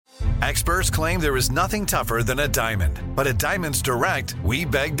Experts claim there is nothing tougher than a diamond. But at Diamonds Direct, we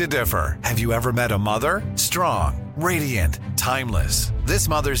beg to differ. Have you ever met a mother? Strong, radiant, timeless. This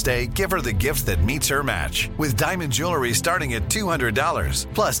Mother's Day, give her the gift that meets her match. With diamond jewelry starting at $200.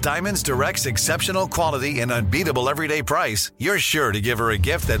 Plus Diamonds Direct's exceptional quality and unbeatable everyday price, you're sure to give her a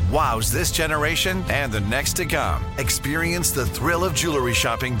gift that wows this generation and the next to come. Experience the thrill of jewelry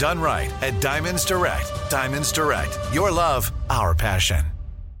shopping done right at Diamonds Direct. Diamonds Direct. Your love, our passion.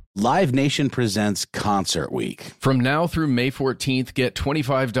 Live Nation presents Concert Week. From now through May 14th, get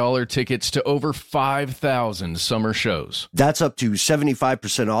 $25 tickets to over 5,000 summer shows. That's up to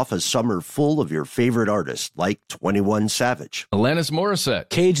 75% off a summer full of your favorite artists, like 21 Savage, Alanis Morissette,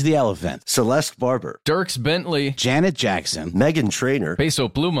 Cage the Elephant, Celeste Barber, Dierks Bentley, Janet Jackson, Meghan Trainor, Peso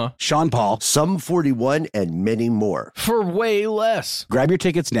Pluma, Sean Paul, Sum 41, and many more. for way less. Grab your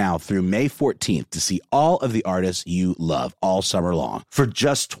tickets now through May 14th to see all of the artists you love all summer long. For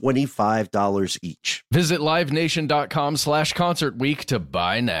just $25 each. Visit livenation.com/concert week to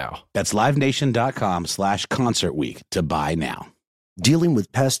buy now. That's livenation.com/concert week to buy now. Dealing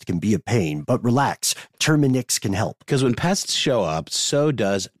with pests can be a pain, but relax. Terminix can help. Because when pests show up, so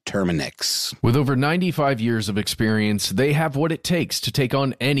does Terminix. With over 95 years of experience, they have what it takes to take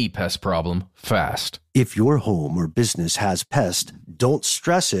on any pest problem fast. If your home or business has pests, don't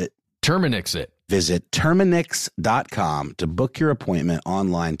stress it. Terminix it. Visit Terminix.com to book your appointment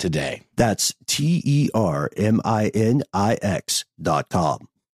online today. That's TERMINIX.com.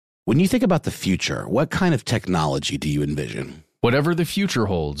 When you think about the future, what kind of technology do you envision? Whatever the future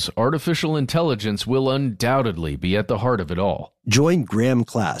holds, artificial intelligence will undoubtedly be at the heart of it all. Join Graham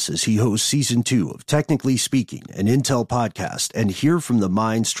Class as he hosts Season 2 of Technically Speaking, an Intel podcast, and hear from the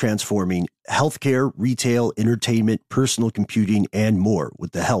minds transforming healthcare, retail, entertainment, personal computing, and more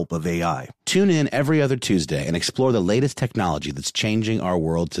with the help of AI. Tune in every other Tuesday and explore the latest technology that's changing our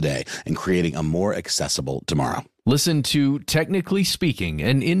world today and creating a more accessible tomorrow. Listen to Technically Speaking,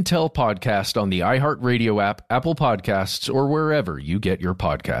 an Intel podcast on the iHeartRadio app, Apple Podcasts, or wherever you get your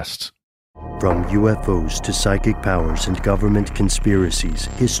podcasts. From UFOs to psychic powers and government conspiracies,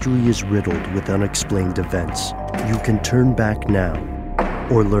 history is riddled with unexplained events. You can turn back now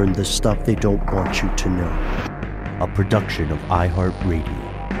or learn the stuff they don't want you to know. A production of iHeartRadio.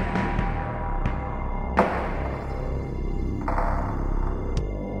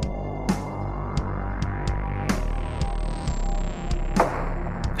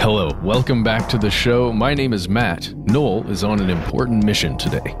 Hello, welcome back to the show. My name is Matt. Noel is on an important mission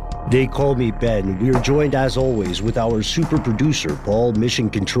today. They call me Ben. We are joined, as always, with our super producer, Paul Mission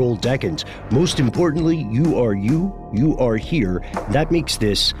Control Deckens. Most importantly, you are here. That makes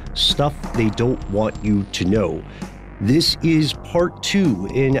this stuff they don't want you to know. This is part 2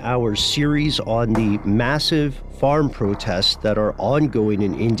 in our series on the massive farm protests that are ongoing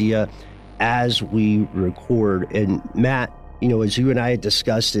in India as we record. And Matt, you know, as you and I had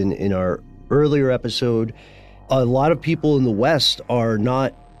discussed in our earlier episode, a lot of people in the West are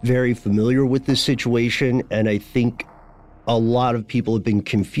not very familiar with this situation, and I think a lot of people have been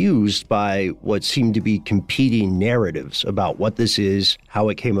confused by what seem to be competing narratives about what this is, how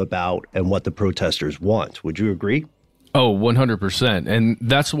it came about, and what the protesters want. Would you agree? Oh, 100%. And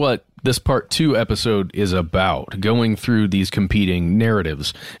that's what this part 2 episode is about, going through these competing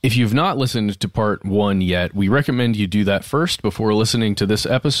narratives. If you've not listened to part 1 yet, we recommend you do that first before listening to this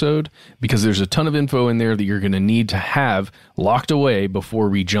episode, because there's a ton of info in there that you're going to need to have locked away before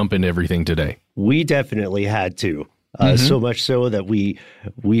we jump into everything today. We definitely had to, so much so that we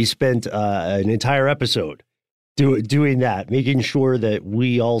spent an entire episode doing that, making sure that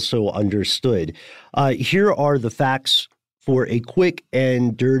we also understood. Here are the facts for a quick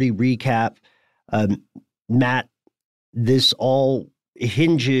and dirty recap. Matt, this all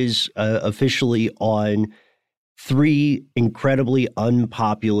hinges officially on 3 incredibly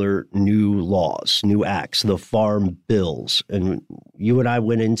unpopular new laws, new acts, the farm bills. And you and I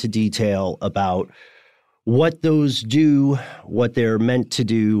went into detail about what those do, what they're meant to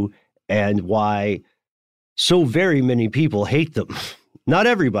do, and why so very many people hate them. Not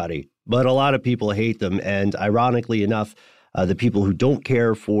everybody, but a lot of people hate them. And ironically enough, the people who don't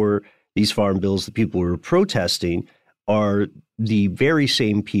care for these farm bills, the people who are protesting, are the very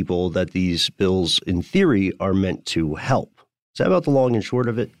same people that these bills, in theory, are meant to help. Is that about the long and short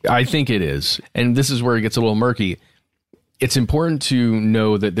of it? I think it is. And this is where it gets a little murky. It's important to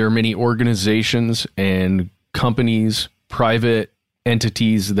know that there are many organizations and companies, private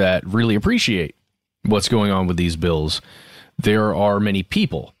entities that really appreciate what's going on with these bills. There are many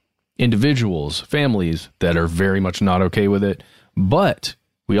people, individuals, families that are very much not okay with it. But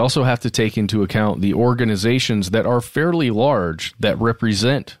we also have to take into account the organizations that are fairly large that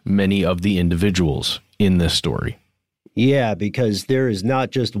represent many of the individuals in this story. Yeah, because there is not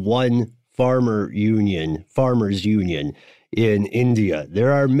just one farmers union in India.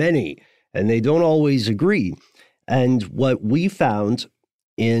 There are many, and they don't always agree. And what we found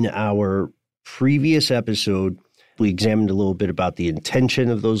in our previous episode, we examined a little bit about the intention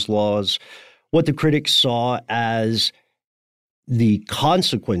of those laws, what the critics saw as the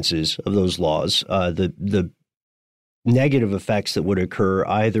consequences of those laws, the negative effects that would occur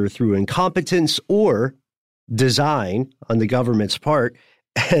either through incompetence or design on the government's part.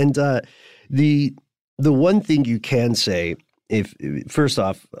 And the one thing you can say, first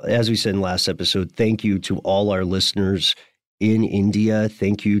off, as we said in last episode, thank you to all our listeners in India.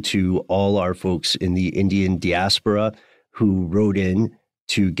 Thank you to all our folks in the Indian diaspora who wrote in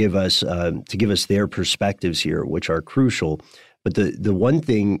to give us their perspectives here, which are crucial. But the one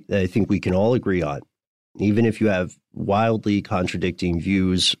thing that I think we can all agree on, even if you have wildly contradicting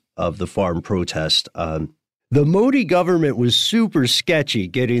views of the farm protest, the Modi government was super sketchy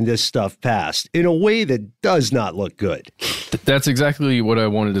getting this stuff passed in a way that does not look good. That's exactly what I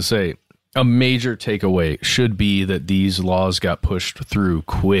wanted to say. A major takeaway should be that these laws got pushed through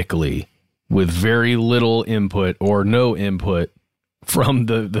quickly with very little input or no input from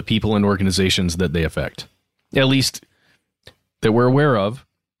the people and organizations that they affect, at least that we're aware of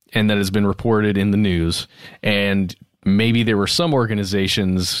and that has been reported in the news. And maybe there were some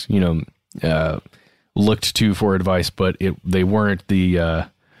organizations, looked to for advice, but they weren't the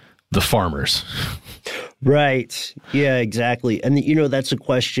farmers. Right. Yeah, exactly. And that's a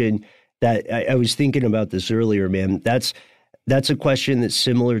question that I was thinking about this earlier, man. That's a question that's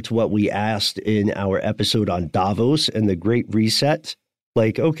similar to what we asked in our episode on Davos and the Great Reset.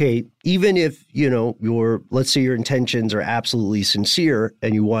 Like, okay, even if, let's say your intentions are absolutely sincere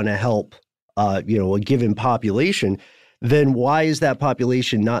and you want to help, a given population, then why is that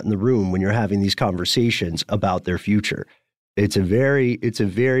population not in the room when you're having these conversations about their future? It's a very,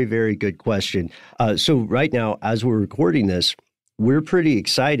 very good question. So right now, as we're recording this, we're pretty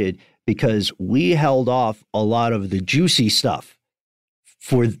excited because we held off a lot of the juicy stuff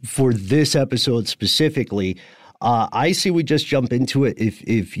for this episode specifically. I say we just jump into it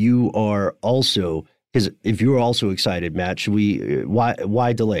if you are also, because if you're also excited, Matt, should we,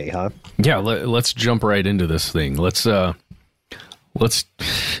 why delay, huh? Yeah, let's jump right into this thing. I was going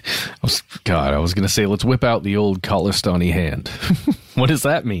to say, let's whip out the old Khalistani hand. What does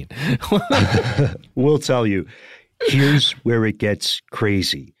that mean? We'll tell you. Here's where it gets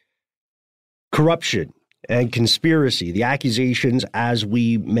crazy. Corruption and conspiracy, the accusations, as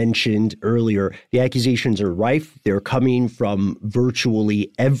we mentioned earlier, the accusations are rife. They're coming from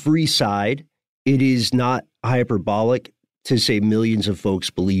virtually every side. It is not hyperbolic to say millions of folks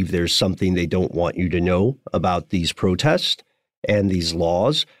believe there's something they don't want you to know about these protests and these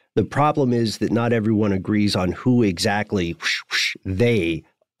laws. The problem is that not everyone agrees on who exactly they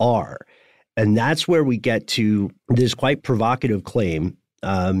are. And that's where we get to this quite provocative claim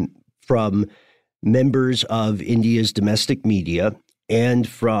from members of India's domestic media and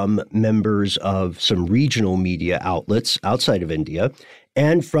from members of some regional media outlets outside of India,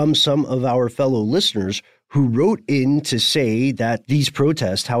 and from some of our fellow listeners who wrote in to say that these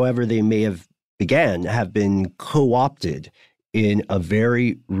protests, however they may have began, have been co-opted in a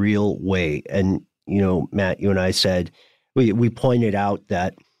very real way. And, Matt, you and I said, we pointed out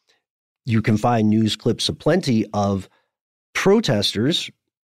that you can find news clips aplenty of protesters,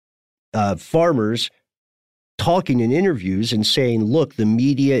 farmers, talking in interviews and saying, look, the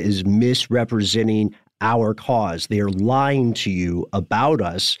media is misrepresenting our cause. They are lying to you about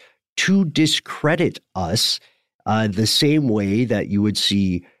us to discredit us, the same way that you would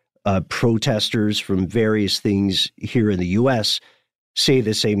see protesters from various things here in the U.S. say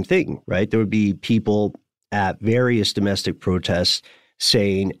the same thing, right? There would be people at various domestic protests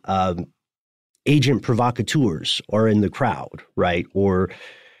saying agent provocateurs are in the crowd, right? Or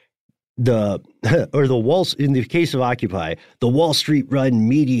in the case of Occupy, the Wall Street run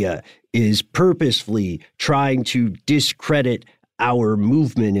media is purposefully trying to discredit our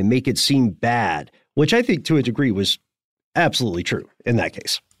movement and make it seem bad, which I think to a degree was absolutely true in that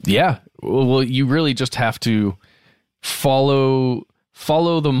case. Yeah. Well, you really just have to follow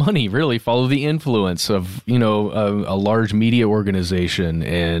the money, really follow the influence of, a large media organization,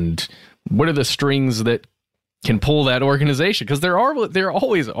 and what are the strings that can pull that organization? Because there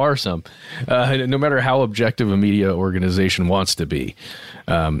always are some, no matter how objective a media organization wants to be.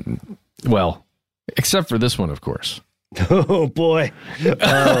 Well, except for this one, of course. Oh boy.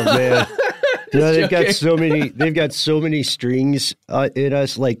 Oh man. They've got so many. They've got so many strings in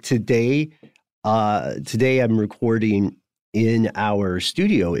us. Like today, I'm recording in our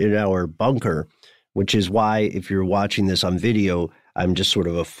studio, in our bunker, which is why if you're watching this on video, I'm just sort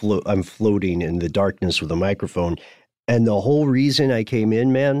of I'm floating in the darkness with a microphone. And the whole reason I came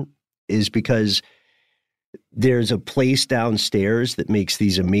in, man, is because there's a place downstairs that makes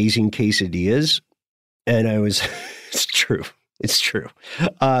these amazing quesadillas. And it's true. It's true.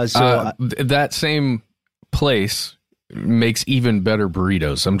 That same place makes even better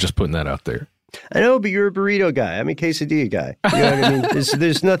burritos. I'm just putting that out there. I know, but you're a burrito guy. I'm a quesadilla guy. You know what I mean?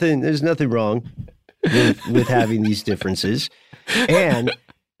 There's nothing wrong with having these differences. And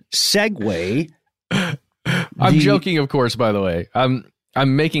segue. I'm joking, of course, by the way.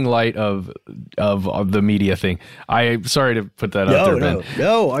 I'm making light of the media thing. I'm sorry to put that out there, Ben.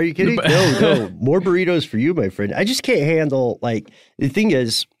 No, are you kidding? No. More burritos for you, my friend. I just can't handle, the thing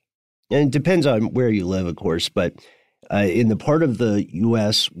is, and it depends on where you live, of course, but in the part of the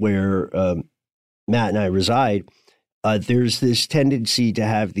U.S. where Matt and I reside, there's this tendency to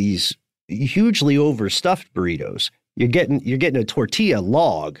have these hugely overstuffed burritos. You're getting a tortilla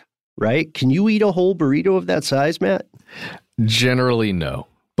log, right? Can you eat a whole burrito of that size, Matt? Generally, no.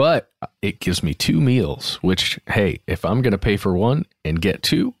 But it gives me 2 meals, which, hey, if I'm going to pay for one and get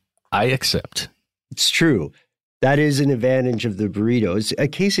 2, I accept. It's true. That is an advantage of the burrito. A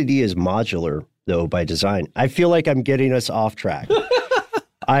quesadilla is modular, though, by design. I feel like I'm getting us off track.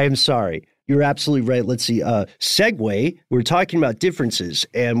 I am sorry. You're absolutely right. Let's see. Segue, we're talking about differences.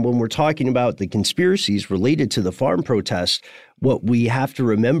 And when we're talking about the conspiracies related to the farm protest, what we have to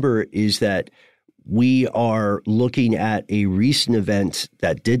remember is that we are looking at a recent event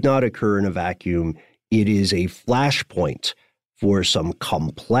that did not occur in a vacuum. It is a flashpoint for some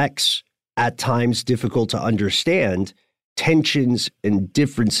complex, at times difficult to understand, tensions and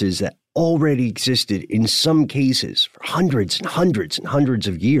differences that already existed in some cases for hundreds and hundreds and hundreds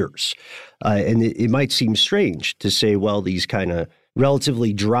of years. And it might seem strange to say, well, these kind of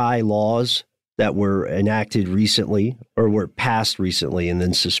relatively dry laws that were enacted recently or were passed recently and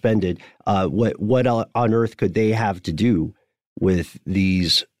then suspended, what on earth could they have to do with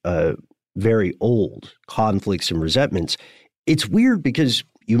these very old conflicts and resentments? It's weird because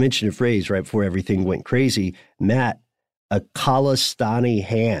you mentioned a phrase right before everything went crazy, Matt, a Khalistani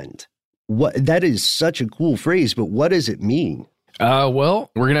hand. That is such a cool phrase, but what does it mean?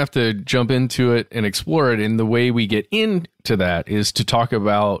 Well, we're going to have to jump into it and explore it. And the way we get into that is to talk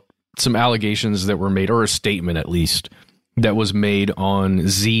about some allegations that were made, or a statement at least, that was made on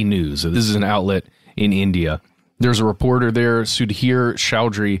Zee News. This is an outlet in India. There's a reporter there, Sudhir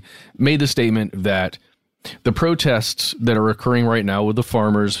Chaudhry, made the statement that the protests that are occurring right now with the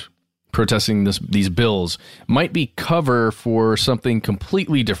farmers protesting these bills might be cover for something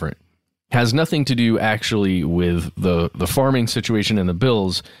completely different. Has nothing to do actually with the farming situation and the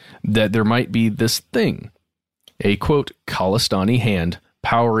bills, that there might be this thing, a quote, Khalistani hand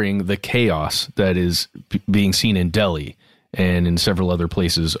powering the chaos that is being seen in Delhi and in several other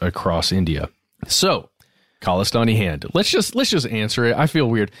places across India. So, Khalistani hand. Let's just answer it. I feel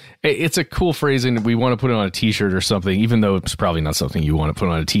weird. It's a cool phrasing. We want to put it on a t-shirt or something, even though it's probably not something you want to put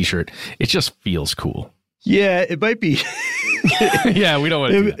on a t-shirt. It just feels cool. Yeah, it might be. Yeah, we don't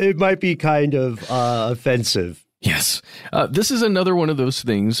want to do that. It might be kind of offensive. Yes. This is another one of those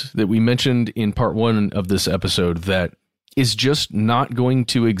things that we mentioned in part 1 of this episode that is just not going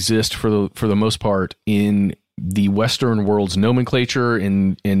to exist for the most part in the Western world's nomenclature,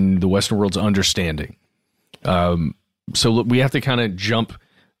 in the Western world's understanding. So we have to kind of jump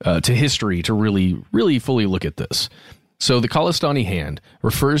to history to really, really fully look at this. So the Khalistani hand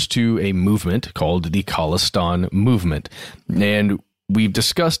refers to a movement called the Khalistan movement. And we've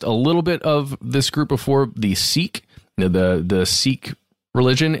discussed a little bit of this group before, the Sikh, the Sikh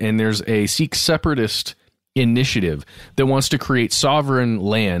religion, and there's a Sikh separatist initiative that wants to create sovereign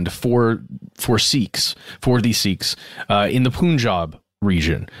land for Sikhs, in the Punjab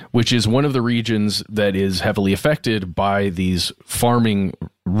region, which is one of the regions that is heavily affected by these farming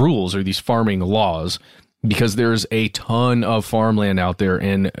rules or these farming laws, because there's a ton of farmland out there,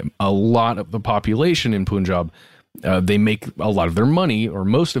 and a lot of the population in Punjab, they make a lot of their money, or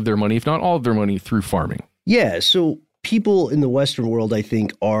most of their money, if not all of their money, through farming. Yeah, so people in the Western world, I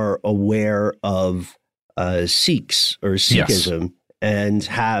think, are aware of Sikhs or Sikhism, yes, and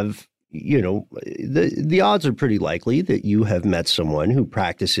have, the odds are pretty likely that you have met someone who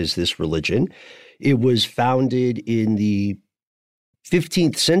practices this religion. It was founded in the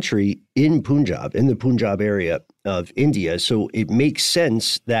 15th century in Punjab, in the Punjab area of India. So it makes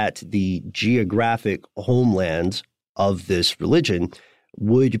sense that the geographic homeland of this religion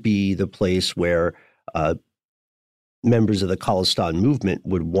would be the place where members of the Khalistan movement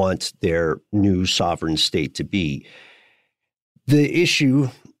would want their new sovereign state to be. The issue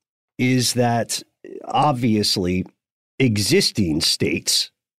is that obviously existing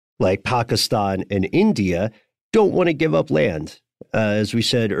states like Pakistan and India don't want to give up land. As we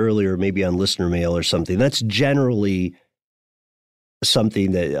said earlier, maybe on listener mail or something, that's generally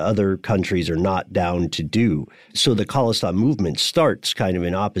something that other countries are not down to do. So the Khalistan movement starts kind of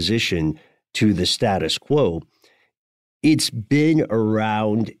in opposition to the status quo. It's been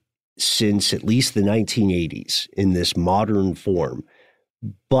around since at least the 1980s in this modern form.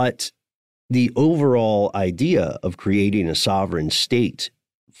 But the overall idea of creating a sovereign state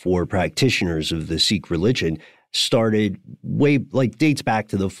for practitioners of the Sikh religion started dates back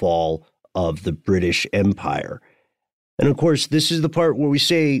to the fall of the British Empire. And of course, this is the part where we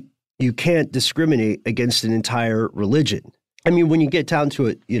say you can't discriminate against an entire religion. I mean, when you get down to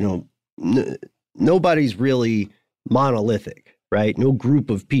it, nobody's really monolithic, right? No group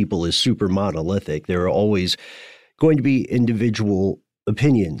of people is super monolithic. There are always going to be individual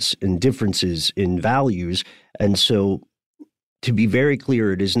opinions and differences in values. And so, to be very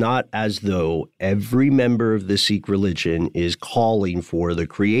clear, it is not as though every member of the Sikh religion is calling for the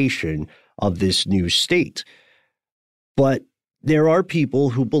creation of this new state. But there are people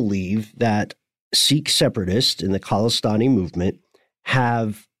who believe that Sikh separatists in the Khalistani movement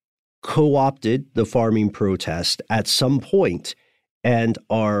have co-opted the farming protest at some point and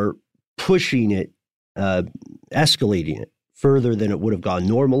are pushing it, escalating it further than it would have gone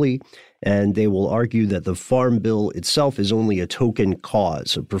normally. And they will argue that the Farm Bill itself is only a token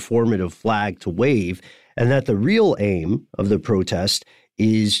cause, a performative flag to wave, and that the real aim of the protest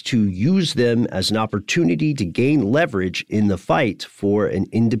is to use them as an opportunity to gain leverage in the fight for an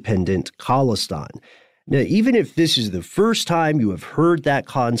independent Khalistan. Now, even if this is the first time you have heard that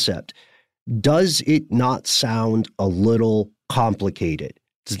concept, does it not sound a little complicated?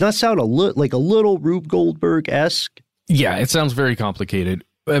 Does it not sound like a little Rube Goldberg-esque? Yeah, it sounds very complicated.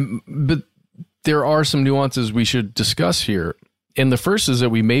 But there are some nuances we should discuss here. And the first is that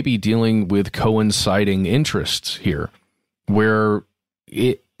we may be dealing with coinciding interests here, where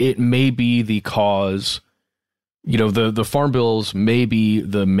it may be the cause, the farm bills may be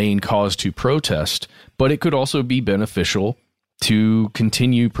the main cause to protest, but it could also be beneficial to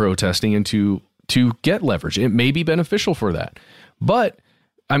continue protesting and to get leverage. It may be beneficial for that. But,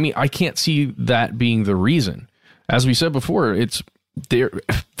 I mean, I can't see that being the reason. As we said before,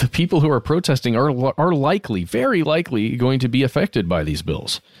 the people who are protesting are likely, very likely, going to be affected by these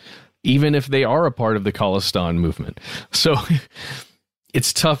bills, even if they are a part of the Khalistan movement. So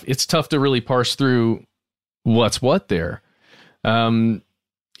it's tough. It's tough to really parse through what's what there. And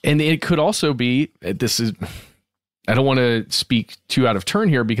it could also be, I don't want to speak too out of turn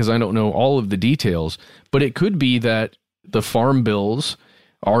here because I don't know all of the details, but it could be that the farm bills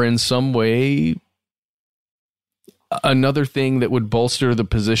are in some way another thing that would bolster the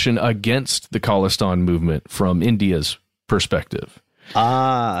position against the Khalistan movement from India's perspective.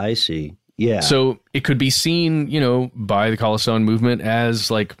 Ah, I see. Yeah. So it could be seen, by the Khalistan movement as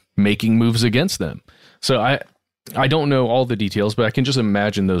like making moves against them. So I don't know all the details, but I can just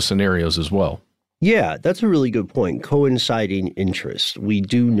imagine those scenarios as well. Yeah, that's a really good point. Coinciding interests. We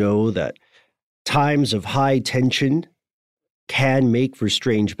do know that times of high tension can make for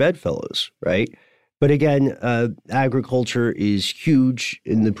strange bedfellows, right? But again, agriculture is huge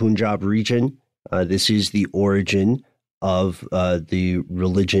in the Punjab region. This is the origin of the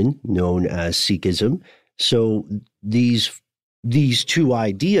religion known as Sikhism. So these two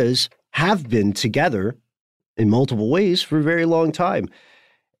ideas have been together in multiple ways for a very long time.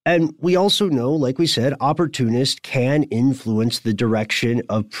 And we also know, like we said, opportunists can influence the direction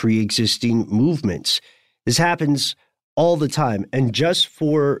of pre-existing movements. This happens all the time. And just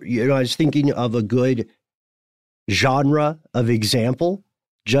for, I was thinking of a good genre of example,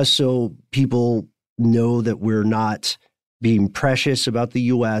 just so people know that we're not being precious about the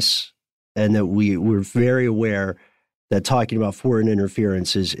U.S. and that we're very aware that talking about foreign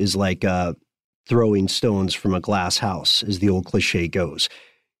interference is like throwing stones from a glass house, as the old cliche goes.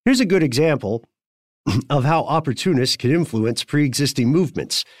 Here's a good example of how opportunists can influence pre-existing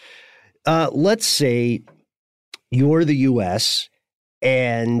movements. Let's say you're the U.S.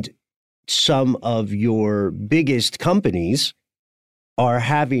 and some of your biggest companies are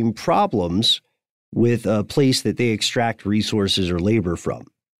having problems with a place that they extract resources or labor from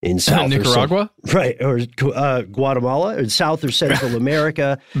in South Nicaragua, or Guatemala, or South or Central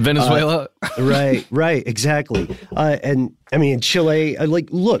America, Venezuela, right, exactly. And I mean, Chile.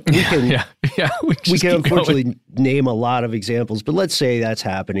 Look, we can Yeah, we can unfortunately name a lot of examples, but let's say that's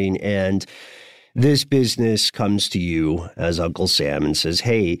happening and this business comes to you as Uncle Sam and says,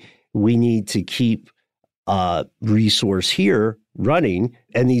 hey, we need to keep resource here running.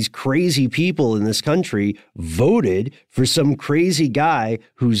 And these crazy people in this country voted for some crazy guy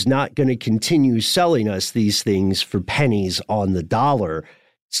who's not going to continue selling us these things for pennies on the dollar.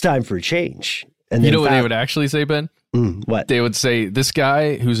 It's time for a change. And you know what they would actually say, Ben? What? They would say, this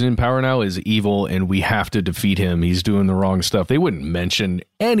guy who's in power now is evil and we have to defeat him. He's doing the wrong stuff. They wouldn't mention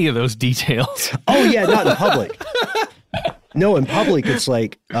any of those details. Oh, yeah, not in public. No, in public, it's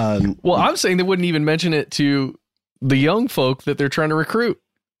like... well, I'm saying they wouldn't even mention it to the young folk that they're trying to recruit.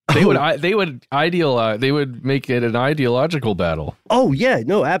 They would make it an ideological battle. Oh, yeah.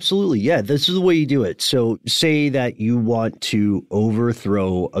 No, absolutely. Yeah, this is the way you do it. So say that you want to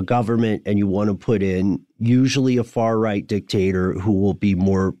overthrow a government and you want to put in usually a far-right dictator who will be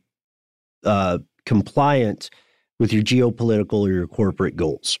more compliant with your geopolitical or your corporate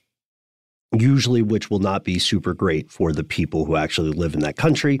goals, usually which will not be super great for the people who actually live in that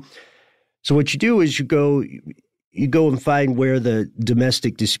country. So what you do is you go and find where the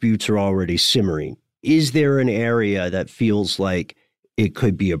domestic disputes are already simmering. Is there an area that feels like it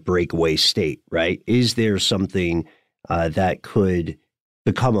could be a breakaway state, right? Is there something that could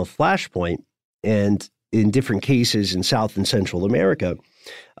become a flashpoint? And in different cases in South and Central America,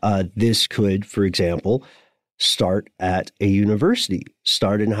 this could, for example, start at a university,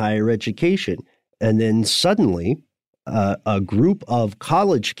 start in higher education, and then suddenly a group of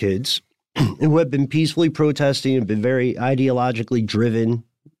college kids who have been peacefully protesting and been very ideologically driven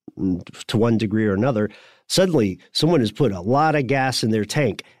to one degree or another, suddenly someone has put a lot of gas in their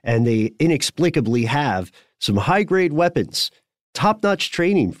tank and they inexplicably have some high-grade weapons, top-notch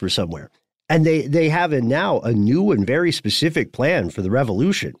training for somewhere. And they have now a new and very specific plan for the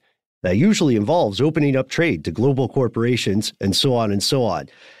revolution that usually involves opening up trade to global corporations and so on and so on.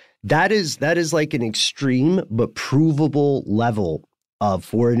 That is like an extreme but provable level of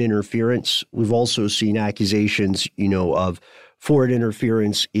foreign interference. We've also seen accusations, of foreign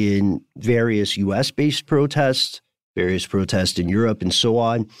interference in various U.S.-based protests, various protests in Europe, and so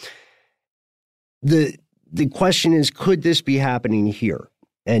on. The question is, could this be happening here?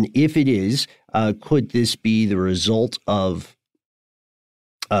 And if it is, could this be the result of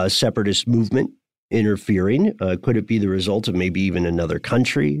a separatist movement interfering? Could it be the result of maybe even another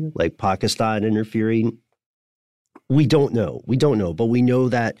country like Pakistan interfering? We don't know. But we know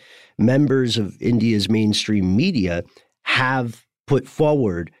that members of India's mainstream media have put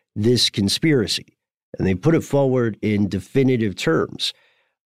forward this conspiracy, and they put it forward in definitive terms.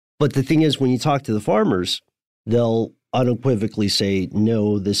 But the thing is, when you talk to the farmers, they'll unequivocally say,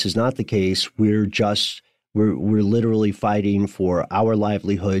 no, this is not the case. We're literally fighting for our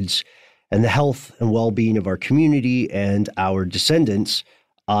livelihoods and the health and well-being of our community and our descendants.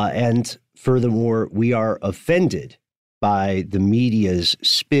 And furthermore, we are offended by the media's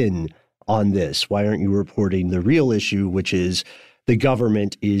spin on this. Why aren't you reporting the real issue, which is the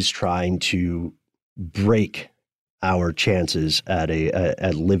government is trying to break our chances at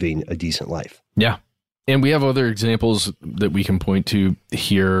living a decent life? Yeah. And we have other examples that we can point to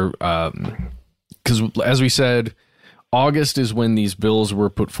here. Because as we said, August is when these bills were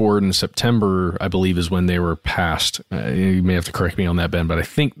put forward, and September, I believe, is when they were passed. You may have to correct me on that, Ben, but I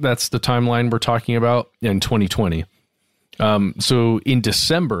think that's the timeline we're talking about in 2020. So in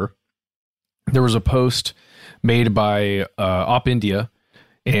December, there was a post made by Op India,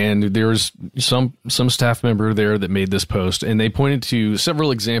 and there was some staff member there that made this post, and they pointed to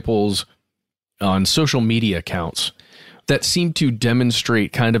several examples on social media accounts that seemed to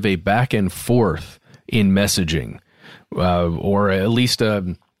demonstrate kind of a back and forth in messaging, or at least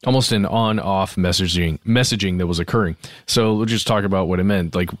almost an on-off messaging that was occurring. So we'll just talk about what it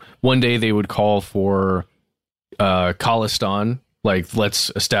meant. Like one day they would call for Khalistan, like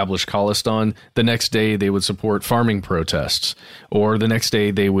let's establish Khalistan. The next day they would support farming protests, or the next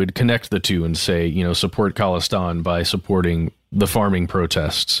day they would connect the two and say, support Khalistan by supporting the farming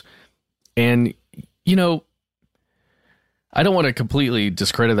protests. And, I don't want to completely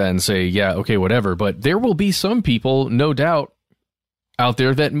discredit that and say, yeah, okay, whatever, but there will be some people, no doubt, out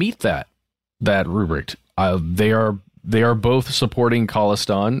there that meet that rubric. They are both supporting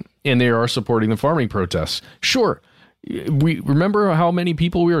Khalistan and they are supporting the farming protests. Sure. We remember how many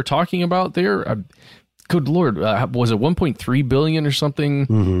people we were talking about there. Good Lord, was it 1.3 billion or something?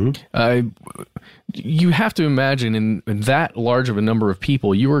 Mm-hmm. You have to imagine in that large of a number of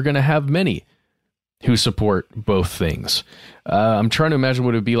people, you are going to have many who support both things. I'm trying to imagine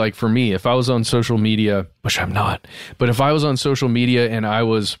what it would be like for me if I was on social media, which I'm not, but if I was on social media and I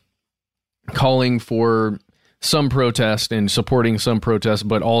was calling for some protest and supporting some protest,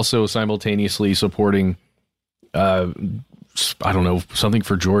 but also simultaneously supporting, I don't know, something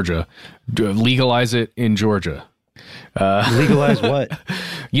for Georgia. Legalize it in Georgia. Legalize what?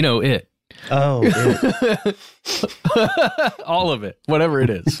 You know, it. Oh, it. All of it, whatever it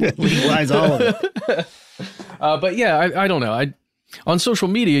is. Legalize all of it. But yeah, I don't know. On social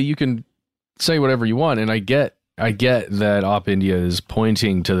media, you can say whatever you want, and I get that Op India is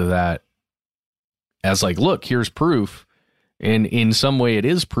pointing to that as like, look, here's proof. And in some way it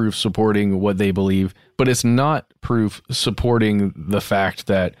is proof supporting what they believe, but it's not proof supporting the fact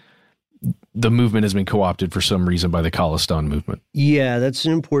that the movement has been co-opted for some reason by the Khalistan movement. Yeah, that's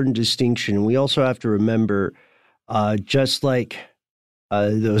an important distinction. We also have to remember, just like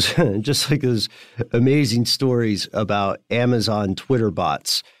those amazing stories about Amazon Twitter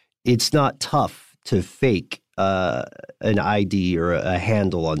bots, it's not tough to fake an ID or a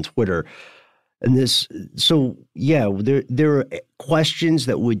handle on Twitter. And there are questions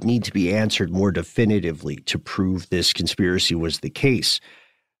that would need to be answered more definitively to prove this conspiracy was the case.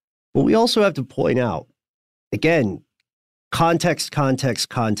 But we also have to point out, again, context.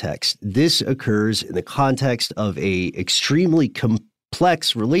 This occurs in the context of a extremely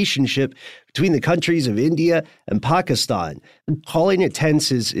complex relationship between the countries of India and Pakistan. Calling it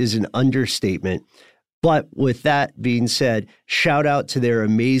tense is an understatement. But with that being said, shout out to their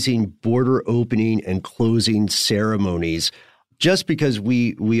amazing border opening and closing ceremonies. Just because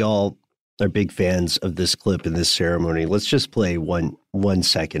we all are big fans of this clip and this ceremony, let's just play one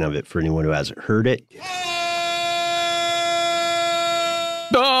second of it for anyone who hasn't heard it.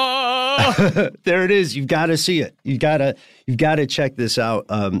 There it is. You've got to see it. You've got to check this out.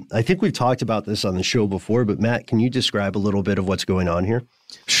 I think we've talked about this on the show before, but Matt, can you describe a little bit of what's going on here?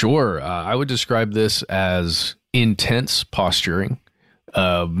 Sure. I would describe this as intense posturing.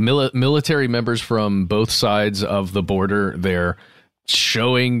 Military members from both sides of the border there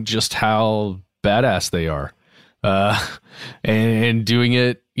showing just how badass they are, and doing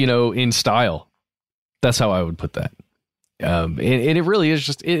it, in style. That's how I would put that. And it really is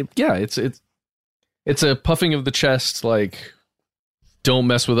just it's a puffing of the chest, like, don't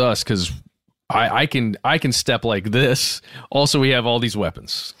mess with us because I can step like this. Also, we have all these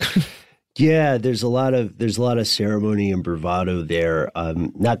weapons. Yeah, there's a lot of ceremony and bravado there.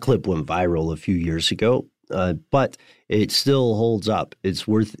 That clip went viral a few years ago, but it still holds up. It's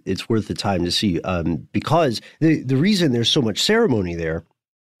worth the time to see, because the reason there's so much ceremony there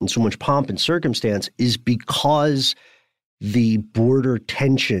and so much pomp and circumstance is because the border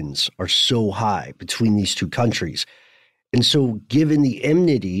tensions are so high between these two countries. And so given the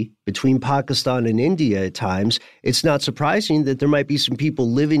enmity between Pakistan and India at times, it's not surprising that there might be some people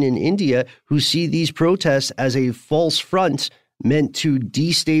living in India who see these protests as a false front meant to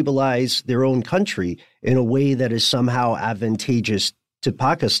destabilize their own country in a way that is somehow advantageous to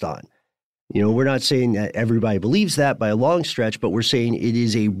Pakistan. We're not saying that everybody believes that by a long stretch, but we're saying it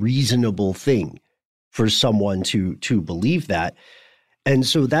is a reasonable thing for someone to believe that. And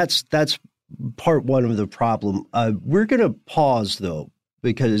so that's part one of the problem. We're going to pause, though,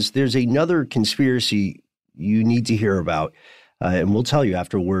 because there's another conspiracy you need to hear about, and we'll tell you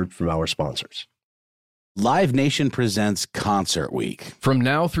after a word from our sponsors. Live Nation presents Concert Week. From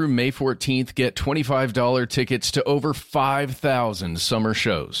now through May 14th, get $25 tickets to over 5,000 summer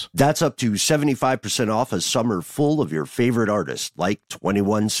shows. That's up to 75% off a summer full of your favorite artists, like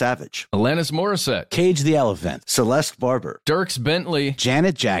 21 Savage, Alanis Morissette, Cage the Elephant, Celeste Barber, Dierks Bentley,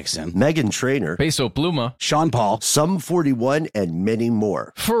 Janet Jackson, Meghan Trainor, Peso Pluma, Sean Paul, Sum 41, and many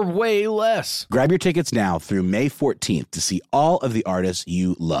more. For way less. Grab your tickets now through May 14th to see all of the artists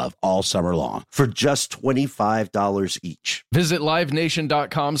you love all summer long for just $25 each. Visit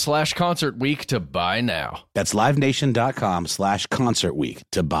livenation.com/concert week to buy now. That's livenation.com/concert week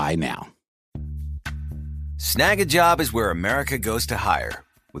to buy now. Snag a Job is where America goes to hire,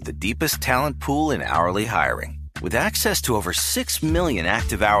 with the deepest talent pool in hourly hiring. With access to over 6 million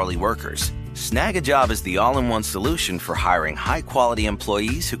active hourly workers, Snag a Job is the all-in-one solution for hiring high-quality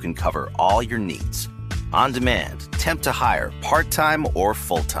employees who can cover all your needs. On demand, temp to hire, part-time or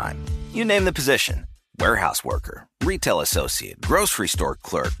full-time. You name the position. Warehouse worker, retail associate, grocery store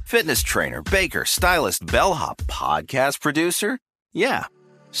clerk, fitness trainer, baker, stylist, bellhop, podcast producer. Yeah,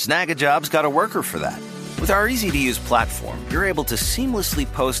 Snag a Job's got a worker for that. With our easy-to-use platform, you're able to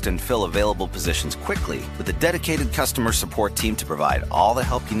seamlessly post and fill available positions quickly with a dedicated customer support team to provide all the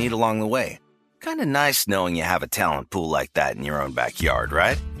help you need along the way. Kind of nice knowing you have a talent pool like that in your own backyard,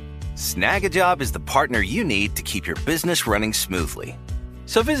 right? Snag a Job is the partner you need to keep your business running smoothly.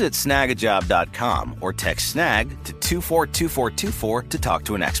 So visit snagajob.com or text snag to 242424 to talk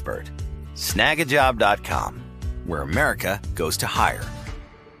to an expert. Snagajob.com, where America goes to hire.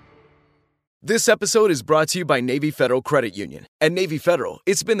 This episode is brought to you by Navy Federal Credit Union. At Navy Federal,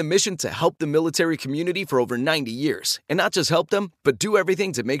 it's been the mission to help the military community for over 90 years. And not just help them, but do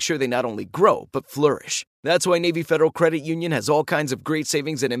everything to make sure they not only grow, but flourish. That's why Navy Federal Credit Union has all kinds of great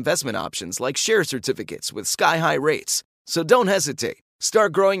savings and investment options like share certificates with sky-high rates. So don't hesitate.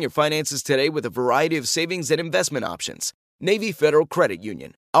 Start growing your finances today with a variety of savings and investment options. Navy Federal Credit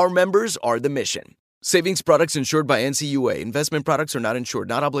Union. Our members are the mission. Savings products insured by NCUA. Investment products are not insured,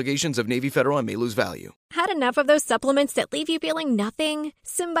 not obligations of Navy Federal and may lose value. Had enough of those supplements that leave you feeling nothing?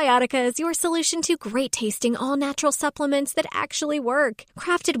 Symbiotica is your solution to great-tasting, all-natural supplements that actually work.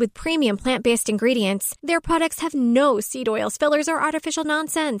 Crafted with premium plant-based ingredients, their products have no seed oils, fillers, or artificial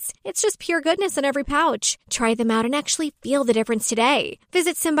nonsense. It's just pure goodness in every pouch. Try them out and actually feel the difference today.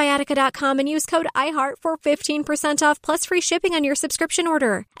 Visit Symbiotica.com and use code IHEART for 15% off plus free shipping on your subscription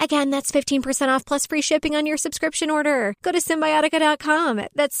order. Again, that's 15% off plus free shipping on your subscription order. Go to Symbiotica.com.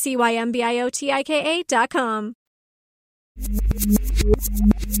 That's CYMBIOTIKA.com.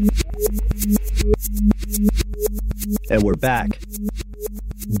 And we're back.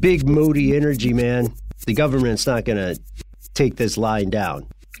 Big Modi energy, man. The government's not going to take this lying down.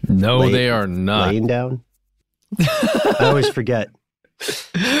 No, they are not. Laying down? I always forget.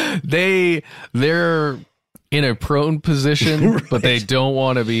 They're in a prone position, right, but they don't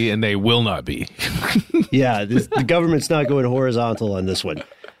want to be, and they will not be. Yeah, the government's not going horizontal on this one.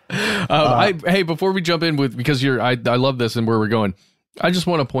 Hey, before we jump in because I love this and where we're going, I just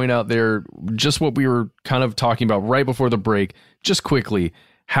want to point out there just what we were kind of talking about right before the break, just quickly,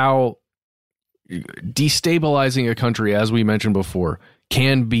 how destabilizing a country, as we mentioned before,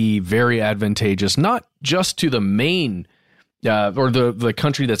 can be very advantageous, not just to the main or the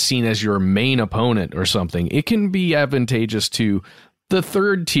country that's seen as your main opponent or something. It can be advantageous to the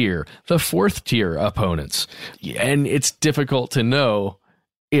third tier, the fourth tier opponents. And it's difficult to know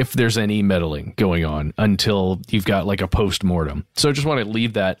if there's any meddling going on until you've got like a post-mortem. So I just want to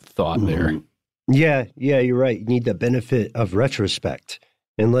leave that thought there. Yeah, you're right. You need the benefit of retrospect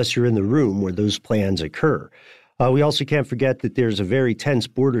unless you're in the room where those plans occur. We also can't forget that there's a very tense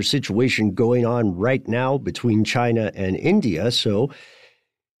border situation going on right now between China and India. So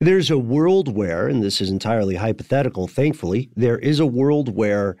there's a world where, and this is entirely hypothetical, thankfully, there is a world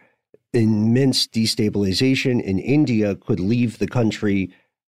where immense destabilization in India could leave the country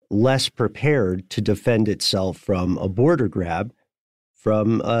less prepared to defend itself from a border grab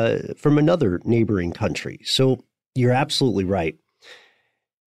from another neighboring country. So you're absolutely right.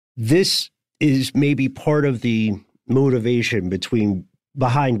 This is maybe part of the motivation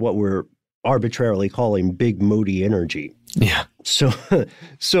behind what we're arbitrarily calling Big Modi energy. Yeah.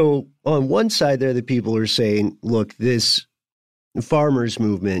 So on one side there, the people are saying, look, this farmers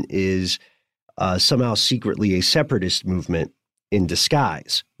movement is somehow secretly a separatist movement in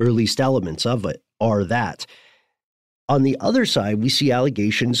disguise, or at least elements of it are that. On the other side, we see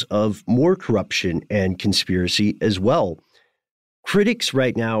allegations of more corruption and conspiracy as well. Critics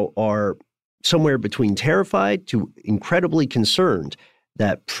right now are somewhere between terrified to incredibly concerned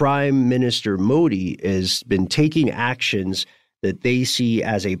that Prime Minister Modi has been taking actions that they see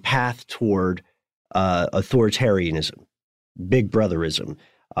as a path toward authoritarianism, big brotherism,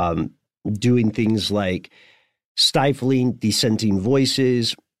 doing things like stifling dissenting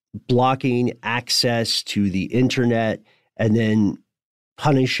voices, blocking access to the internet, and then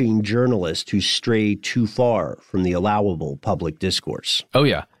punishing journalists who stray too far from the allowable public discourse. Oh,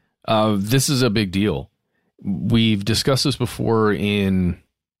 yeah. This is a big deal. We've discussed this before in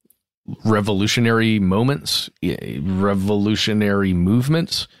revolutionary moments, revolutionary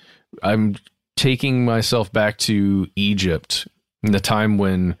movements. I'm taking myself back to Egypt in the time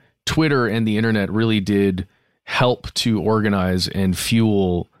when Twitter and the internet really did help to organize and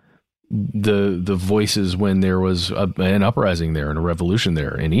fuel the voices when there was an uprising there and a revolution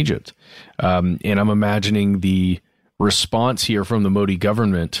there in Egypt. And I'm imagining the response here from the Modi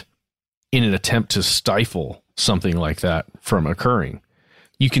government in an attempt to stifle something like that from occurring.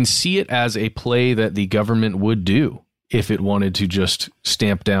 You can see it as a play that the government would do if it wanted to just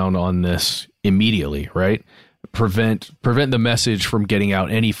stamp down on this immediately, right? Prevent the message from getting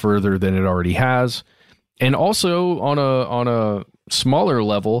out any further than it already has. And also on a smaller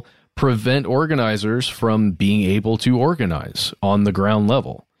level, prevent organizers from being able to organize on the ground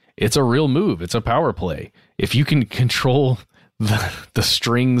level. It's a real move. It's a power play. If you can control the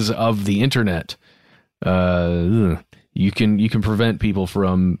strings of the internet, you can prevent people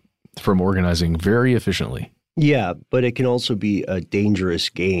from organizing very efficiently. Yeah, but it can also be a dangerous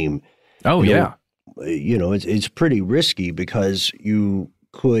game. Oh, yeah. It's pretty risky because you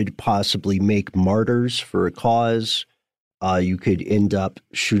could possibly make martyrs for a cause. You could end up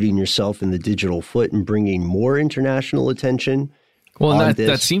shooting yourself in the digital foot and bringing more international attention. Well,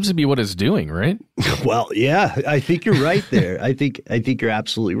 that seems to be what it's doing, right? Well, yeah, I think you're right there. I think you're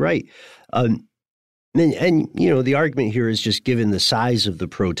absolutely right. And the argument here is just given the size of the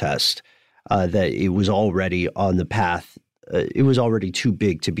protest, that it was already on the path. It was already too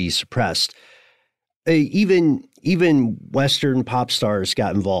big to be suppressed. Even Western pop stars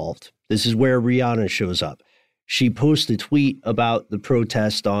got involved. This is where Rihanna shows up. She posted a tweet about the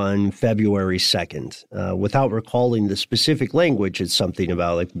protest on February 2nd. Without recalling the specific language, it's something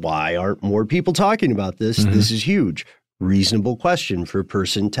about like, why aren't more people talking about this? Mm-hmm. This is huge. Reasonable question for a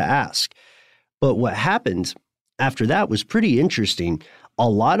person to ask. But what happened after that was pretty interesting. A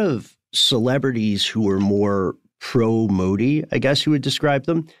lot of celebrities who were more pro-Modi, I guess you would describe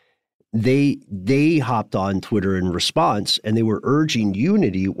them, they hopped on Twitter in response, and they were urging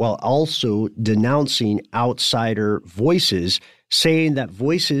unity while also denouncing outsider voices, saying that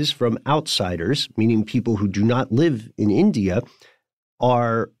voices from outsiders, meaning people who do not live in India,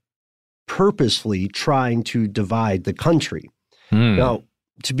 are purposefully trying to divide the country. Now,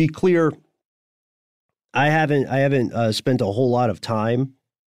 to be clear, I haven't spent a whole lot of time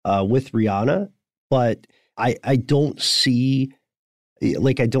with Rihanna, but I don't see,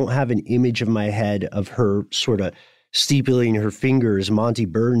 like, I don't have an image in my head of her sort of steepling her fingers Monty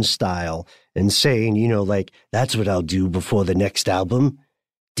Burns style and saying, like, that's what I'll do before the next album,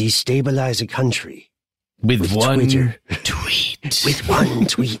 destabilize a country. With one Twitter. tweet. With one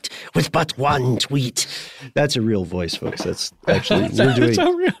tweet. With but one tweet. That's a real voice, folks. That's actually, we're doing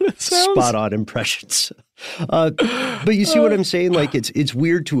spot-on impressions. But you see what I'm saying? Like, it's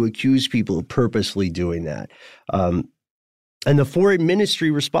weird to accuse people of purposely doing that. And the foreign ministry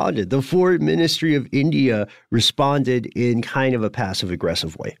responded. The foreign ministry of India responded in kind of a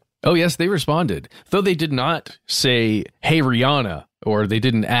passive-aggressive way. Oh, yes, they responded. Though they did not say, hey, Rihanna, or they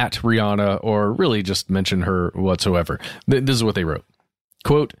didn't at Rihanna, or really just mention her whatsoever. This is what they wrote.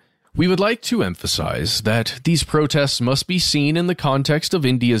 Quote, "We would like to emphasize that these protests must be seen in the context of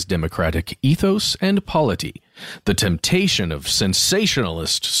India's democratic ethos and polity. The temptation of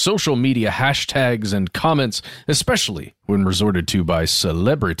sensationalist social media hashtags and comments, especially when resorted to by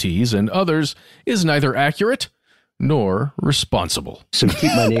celebrities and others, is neither accurate nor responsible." So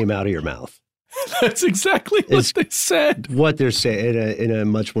keep my name out of your mouth. That's exactly what they said. What they're saying in a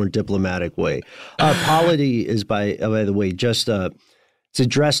much more diplomatic way. Polity is, by the way, just it's a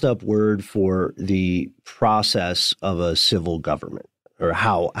dressed up word for the process of a civil government, or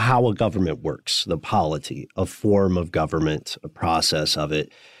how a government works, the polity, a form of government, a process of it.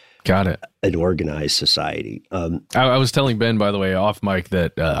 Got it. An organized society. I was telling Ben, by the way, off mic,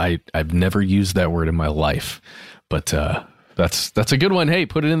 that I've never used that word in my life, but that's a good one. Hey,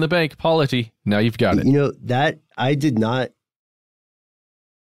 put it in the bank. Polity. Now you've got it. That I did not.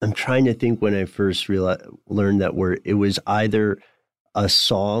 I'm trying to think when I first learned that word. It was either a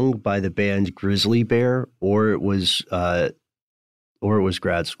song by the band Grizzly Bear, or it was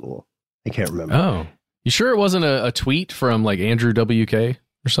grad school. I can't remember. Oh, you sure it wasn't a tweet from like Andrew WK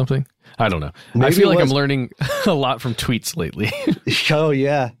or something? I don't know. Maybe I feel like I'm learning a lot from tweets lately. Oh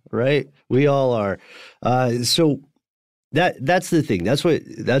yeah, right. We all are. So that's the thing. That's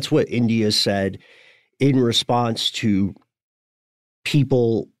what India said in response to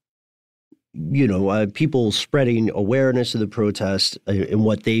people. People spreading awareness of the protest in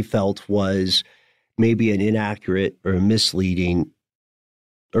what they felt was maybe an inaccurate or misleading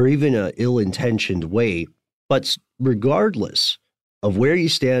or even an ill-intentioned way. But regardless of where you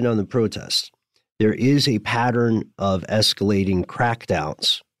stand on the protest, there is a pattern of escalating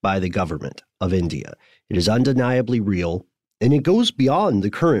crackdowns by the government of India. It is undeniably real, and it goes beyond the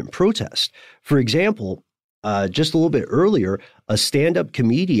current protest. For example, just a little bit earlier, a stand-up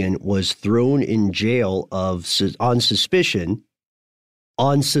comedian was thrown in jail on suspicion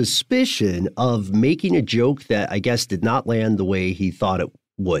of making a joke that I guess did not land the way he thought it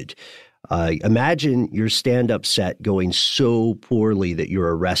would. Imagine your stand-up set going so poorly that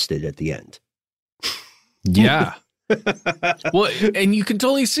you're arrested at the end. Yeah. Well, and you can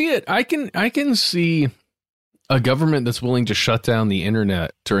totally see it. I can see a government that's willing to shut down the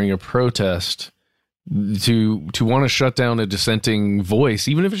internet during a protest to want to shut down a dissenting voice,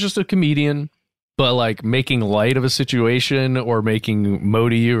 even if it's just a comedian, but like making light of a situation or making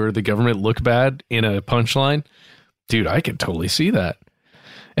Modi or the government look bad in a punchline. Dude, I can totally see that.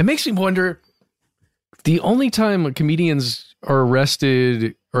 It makes me wonder, the only time comedians are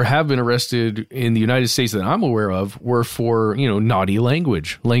arrested or have been arrested in the United States that I'm aware of were for, naughty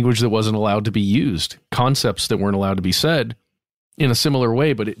language that wasn't allowed to be used, concepts that weren't allowed to be said. in a similar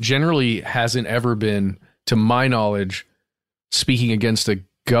way, but it generally hasn't ever been, to my knowledge, speaking against a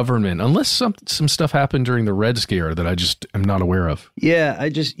government, unless some stuff happened during the Red Scare that I just am not aware of. Yeah, I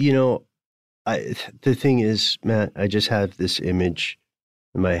just, the thing is, Matt, I just have this image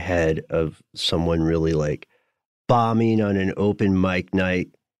in my head of someone really like bombing on an open mic night,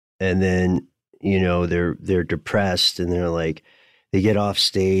 and then, they're depressed, and they're like, they get off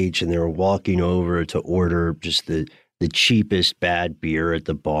stage and they're walking over to order just the cheapest bad beer at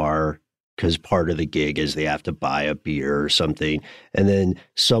the bar, because part of the gig is they have to buy a beer or something. And then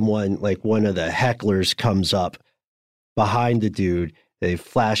someone, like one of the hecklers, comes up behind the dude. They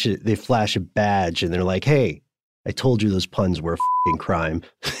flash a badge, and they're like, "Hey, I told you those puns were a f***ing crime."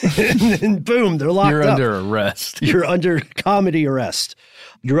 And then boom, they're locked up. You're under arrest. You're under comedy arrest.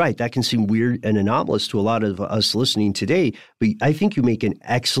 You're right. That can seem weird and anomalous to a lot of us listening today. But I think you make an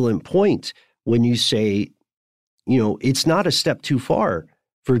excellent point when you say, it's not a step too far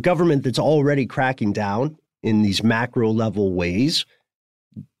for a government that's already cracking down in these macro level ways,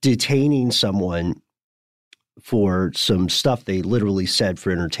 detaining someone for some stuff they literally said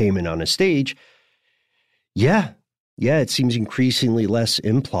for entertainment on a stage. Yeah, it seems increasingly less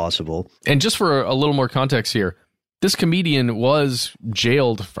implausible. And just for a little more context here, this comedian was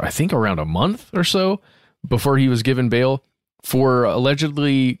jailed for, I think, around a month or so before he was given bail for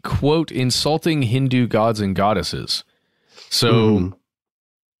allegedly, quote, insulting Hindu gods and goddesses. So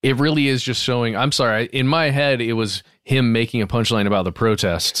it really is just showing, I'm sorry, in my head, it was him making a punchline about the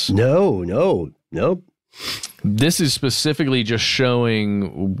protests. No. This is specifically just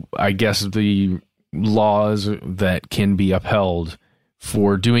showing, I guess, the laws that can be upheld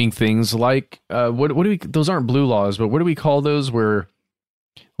for doing things like, what do we, those aren't blue laws, but what do we call those, where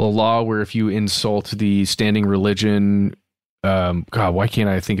a law where if you insult the standing religion, God, why can't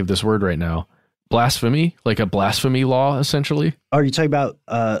I think of this word right now? Blasphemy, like a blasphemy law, essentially. Are you talking about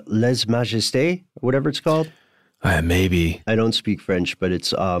lèse majesté, whatever it's called? Maybe. I don't speak French, but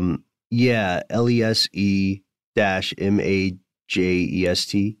it's LESE-MAJEST.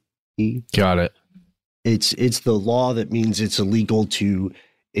 Got it. It's the law that means it's illegal to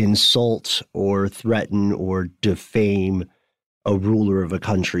insult or threaten or defame a ruler of a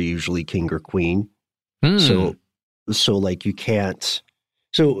country, usually king or queen. So like you can't.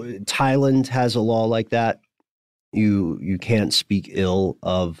 So Thailand has a law like that. You can't speak ill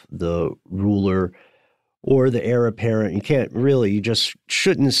of the ruler or the heir apparent. You can't really. You just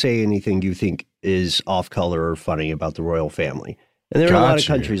shouldn't say anything you think is off color or funny about the royal family. And there are a lot of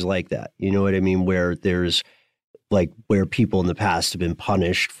countries like that. You know what I mean? Where there's like where people in the past have been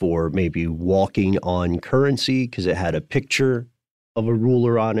punished for maybe walking on currency because it had a picture of a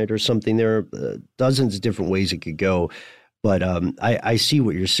ruler on it or something. There are dozens of different ways it could go. But I see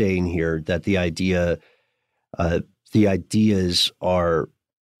what you're saying here, that the ideas are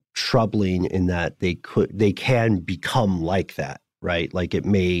troubling in that they can become like that, right? Like it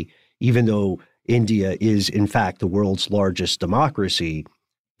may, even though India is in fact the world's largest democracy,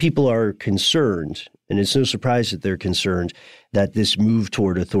 people are concerned, and it's no surprise that they're concerned that this move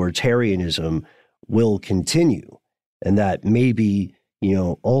toward authoritarianism will continue, and that maybe,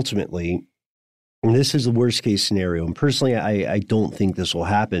 ultimately, and this is the worst case scenario. And personally, I don't think this will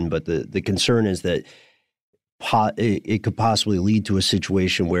happen, but the concern is that it could possibly lead to a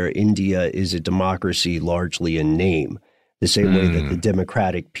situation where India is a democracy largely in name, the same way that the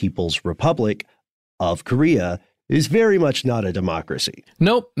Democratic People's Republic of Korea is very much not a democracy.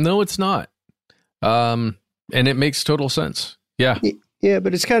 No, it's not. And it makes total sense. Yeah. Yeah,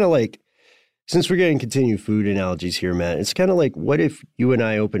 but it's kind of like, since we're getting continued food analogies here, Matt, it's kind of like, what if you and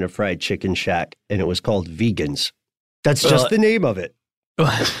I opened a fried chicken shack and it was called Vegans? That's just the name of it.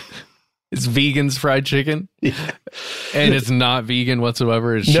 It's Vegans Fried Chicken? Yeah. And it's not vegan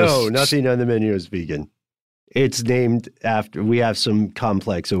whatsoever? Nothing on the menu is vegan. It's named after, we have some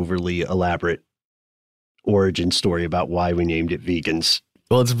complex, overly elaborate origin story about why we named it Vegans.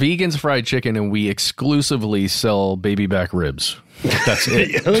 Well, it's Vegans Fried Chicken, and we exclusively sell baby back ribs. That's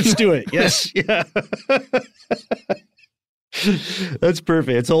it. Yeah, let's do it. Yes. Yeah. That's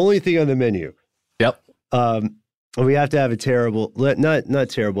perfect. It's the only thing on the menu. Yep. We have to have a terrible, not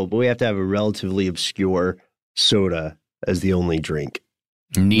terrible, but we have to have a relatively obscure soda as the only drink.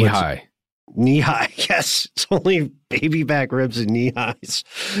 Knee high. Knee high. Yes. It's only baby back ribs and knee highs.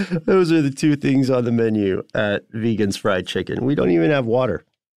 Those are the two things on the menu at Vegans Fried Chicken. We don't even have water.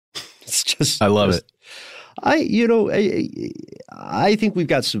 It's just, I love it. I think we've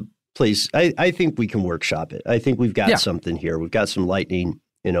got some place. I think we can workshop it. I think we've got something here. We've got some lightning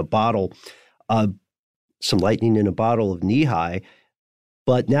in a bottle, of knee high.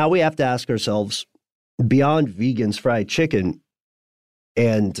 But now we have to ask ourselves, beyond Vegans Fried Chicken,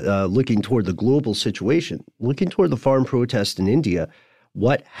 and looking toward the global situation, looking toward the farm protest in India,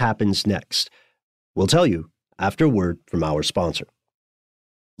 what happens next? We'll tell you after a word from our sponsor.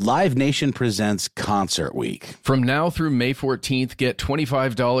 Live Nation presents Concert Week. From now through May 14th, get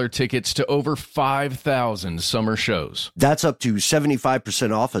 $25 tickets to over 5,000 summer shows. That's up to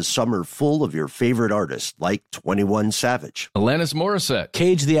 75% off a summer full of your favorite artists, like 21 Savage, Alanis Morissette,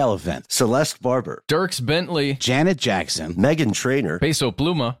 Cage the Elephant, Celeste Barber, Dierks Bentley, Janet Jackson, Meghan Trainor, Peso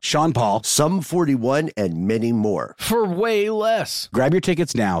Pluma, Sean Paul, Sum 41, and many more. for way less. Grab your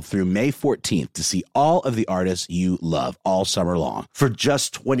tickets now through May 14th to see all of the artists you love all summer long. For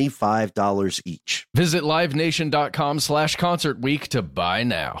just $25 each. Visit livenation.com/concert week to buy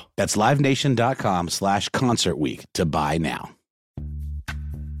now. That's livenation.com/concert week to buy now.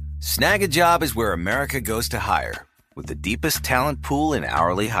 Snag a Job is where America goes to hire, with the deepest talent pool in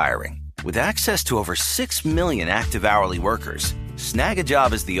hourly hiring. With access to over 6 million active hourly workers, Snag a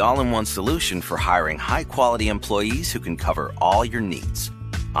Job is the all-in-one solution for hiring high-quality employees who can cover all your needs.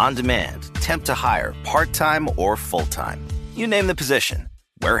 On demand, temp to hire, part-time or full-time. You name the position.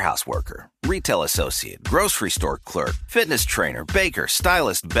 Warehouse worker, retail associate, grocery store clerk, fitness trainer, baker,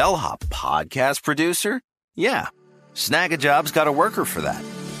 stylist, bellhop, podcast producer. Yeah, Snag a Job's got a worker for that.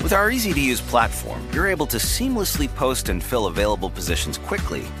 With our easy-to-use platform, you're able to seamlessly post and fill available positions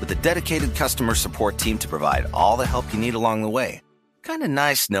quickly with a dedicated customer support team to provide all the help you need along the way. Kind of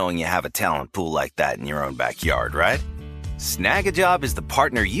nice knowing you have a talent pool like that in your own backyard, right? Snag a Job is the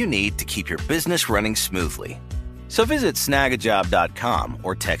partner you need to keep your business running smoothly. So visit snagajob.com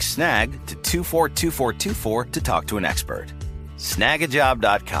or text snag to 242424 to talk to an expert.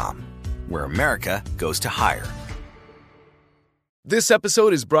 Snagajob.com, where America goes to hire. This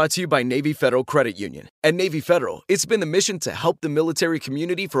episode is brought to you by Navy Federal Credit Union. At Navy Federal, it's been the mission to help the military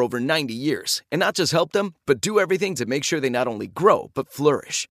community for over 90 years. And not just help them, but do everything to make sure they not only grow, but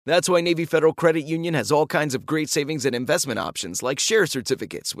flourish. That's why Navy Federal Credit Union has all kinds of great savings and investment options like share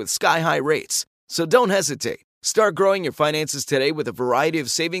certificates with sky-high rates. So don't hesitate. Start growing your finances today with a variety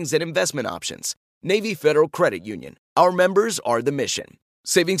of savings and investment options. Navy Federal Credit Union. Our members are the mission.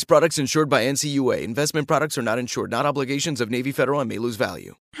 Savings products insured by NCUA. Investment products are not insured, not obligations of Navy Federal and may lose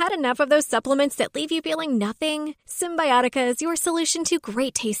value. Had enough of those supplements that leave you feeling nothing? Symbiotica is your solution to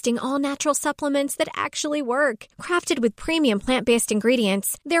great-tasting, all-natural supplements that actually work. Crafted with premium plant-based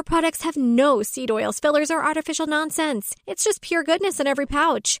ingredients, their products have no seed oils, fillers, or artificial nonsense. It's just pure goodness in every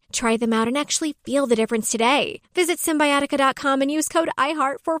pouch. Try them out and actually feel the difference today. Visit Symbiotica.com and use code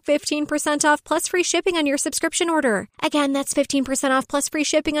IHEART for 15% off plus free shipping on your subscription order. Again, that's 15% off plus free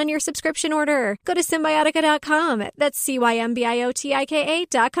shipping on your subscription order. Go to Symbiotica.com. That's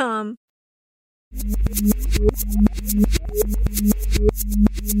CYMBIOTIKA.com.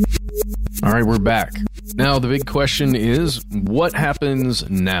 All right, we're back. Now, the big question is, what happens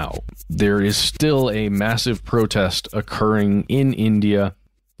now? There is still a massive protest occurring in India.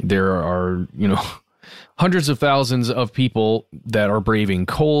 There are, hundreds of thousands of people that are braving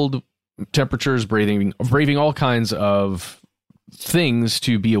cold temperatures, braving all kinds of things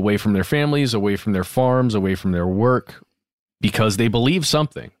to be away from their families, away from their farms, away from their work, because they believe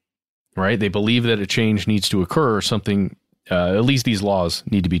something, right? They believe that a change needs to occur or something, at least these laws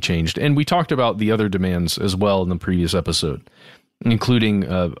need to be changed. And we talked about the other demands as well in the previous episode, including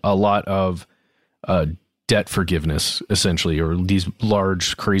a lot of debt forgiveness, essentially, or these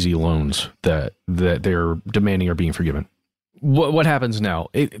large, crazy loans that they're demanding are being forgiven. What happens now?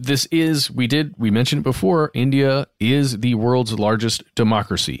 We mentioned it before, India is the world's largest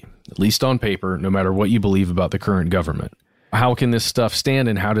democracy, at least on paper, no matter what you believe about the current government. How can this stuff stand,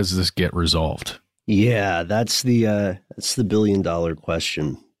 and how does this get resolved? Yeah, that's the $1 billion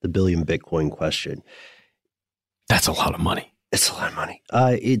question, the billion Bitcoin question. That's a lot of money. It's a lot of money.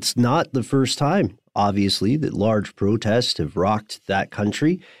 It's not the first time, obviously, that large protests have rocked that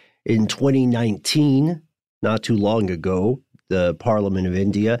country. In 2019, not too long ago, the Parliament of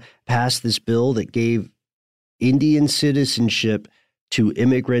India passed this bill that gave Indian citizenship to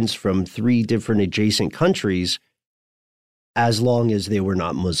immigrants from 3 different adjacent countries as long as they were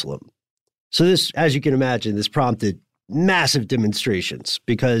not Muslim. So this, as you can imagine, this prompted massive demonstrations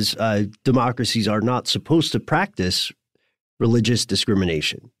because democracies are not supposed to practice religious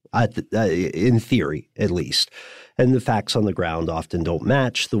discrimination, in theory, at least. And the facts on the ground often don't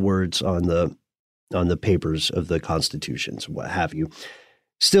match the words on the papers of the constitutions, what have you.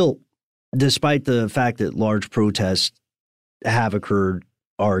 Still, despite the fact that large protests have occurred,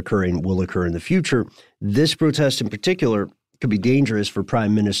 are occurring, will occur in the future, this protest in particular could be dangerous for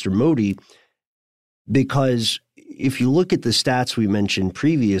Prime Minister Modi because if you look at the stats we mentioned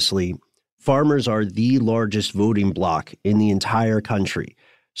previously, farmers are the largest voting bloc in the entire country.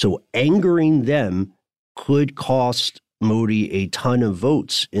 So angering them could cost Modi a ton of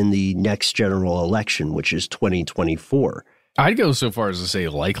votes in the next general election, which is 2024. I'd go so far as to say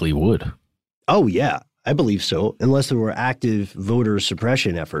likely would. Oh, yeah, I believe so, unless there were active voter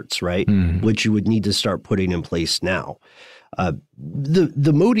suppression efforts, right, which you would need to start putting in place now.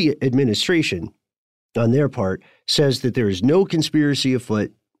 The Modi administration, on their part, says that there is no conspiracy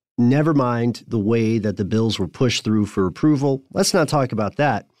afoot, never mind the way that the bills were pushed through for approval. Let's not talk about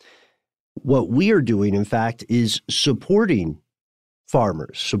that. What we are doing, in fact, is supporting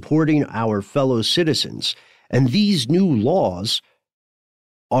farmers, supporting our fellow citizens. And these new laws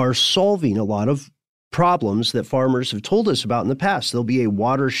are solving a lot of problems that farmers have told us about in the past. There'll be a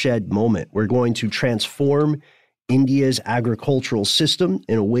watershed moment. We're going to transform India's agricultural system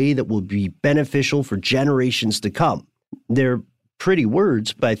in a way that will be beneficial for generations to come. They're pretty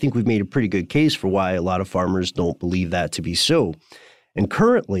words, but I think we've made a pretty good case for why a lot of farmers don't believe that to be so. And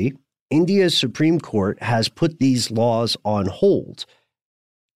currently, India's Supreme Court has put these laws on hold.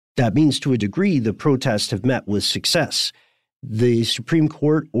 That means, to a degree, the protests have met with success. The Supreme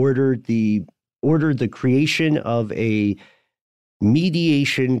Court ordered the creation of a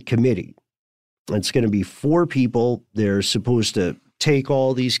mediation committee. It's going to be 4 people. They're supposed to take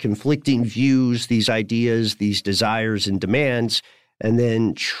all these conflicting views, these ideas, these desires and demands, and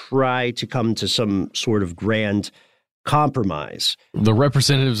then try to come to some sort of grand compromise. The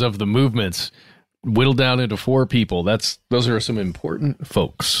representatives of the movements whittled down into 4 people. Those are some important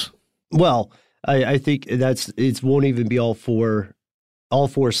folks. Well, I think it won't even be all 4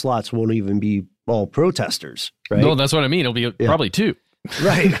 slots won't even be all protesters, right? No, that's what I mean. It'll be probably 2.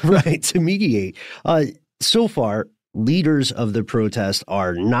 Right, to mediate. So far, leaders of the protest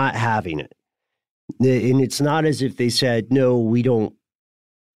are not having it. And it's not as if they said, no, we don't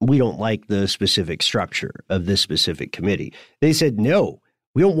like the specific structure of this specific committee. They said, no,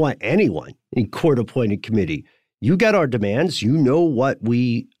 we don't want anyone in court-appointed committee. You got our demands. You know what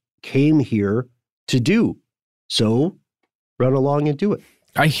we came here to do. So run along and do it.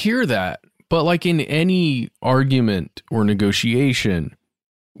 I hear that. But like in any argument or negotiation,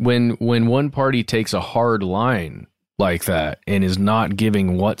 when one party takes a hard line like that and is not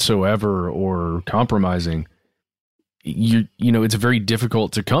giving whatsoever or compromising, you know, it's very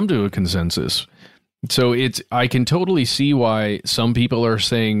difficult to come to a consensus. So I can totally see why some people are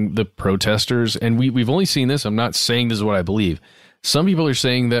saying the protesters, and we've only seen this. I'm not saying this is what I believe. Some people are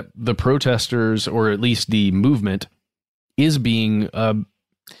saying that the protesters, or at least the movement, is being, they're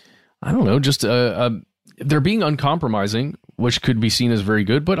being uncompromising, which could be seen as very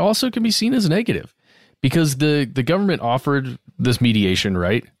good, but also can be seen as negative. Because the government offered this mediation,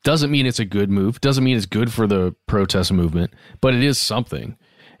 right? Doesn't mean it's a good move. Doesn't mean it's good for the protest movement, but it is something.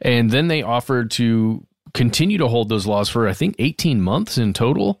 And then they offered to continue to hold those laws for, I think, 18 months in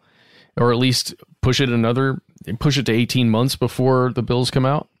total, or at least push it to 18 months before the bills come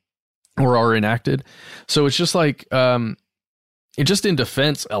out or are enacted. So it's just like, it's just in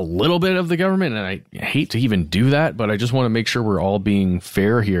defense a little bit of the government. And I hate to even do that, but I just want to make sure we're all being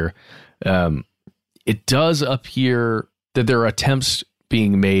fair here. It does appear that there are attempts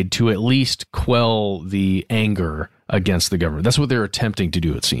being made to at least quell the anger against the government. That's what they're attempting to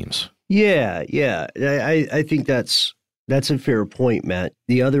do, it seems. Yeah. I think that's a fair point, Matt.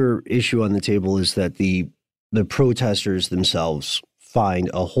 The other issue on the table is that the protesters themselves find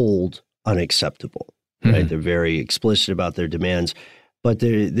a hold unacceptable. Right? Mm-hmm. They're very explicit about their demands. But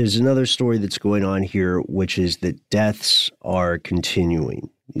there's another story that's going on here, which is that deaths are continuing.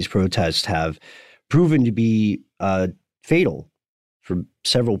 These protests have proven to be fatal for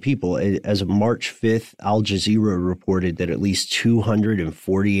several people. As of March 5th, Al Jazeera reported that at least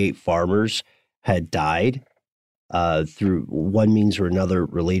 248 farmers had died through one means or another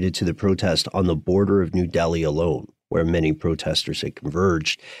related to the protest on the border of New Delhi alone, where many protesters had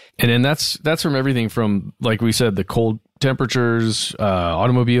converged. And then that's from everything from, like we said, the cold temperatures,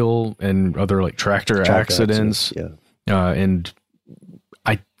 automobile and other like tractor accidents. Yeah. And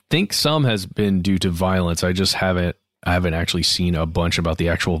I think some has been due to violence. I haven't actually seen a bunch about the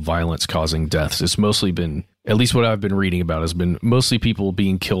actual violence causing deaths. It's mostly been, at least what I've been reading about, has been mostly people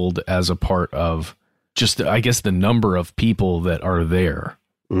being killed as a part of just, I guess, the number of people that are there.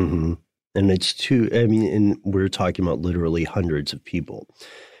 Mm-hmm. And and we're talking about literally hundreds of people.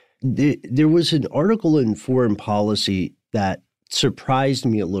 There was an article in Foreign Policy that surprised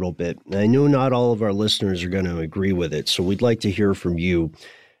me a little bit. And I know not all of our listeners are going to agree with it, so we'd like to hear from you.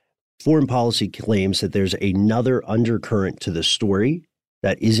 Foreign Policy claims that there's another undercurrent to the story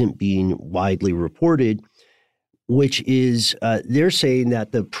that isn't being widely reported, which is they're saying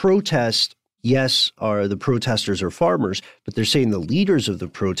that the protest, yes, the protesters are farmers, but they're saying the leaders of the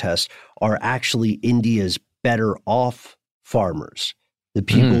protest are actually India's better off farmers, the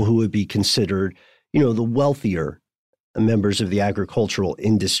people who would be considered, the wealthier members of the agricultural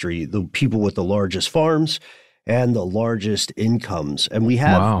industry, the people with the largest farms and the largest incomes. And we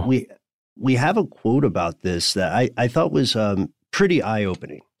have we have a quote about this that I thought was pretty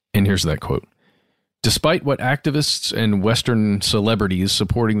eye-opening. And here's that quote. Despite what activists and Western celebrities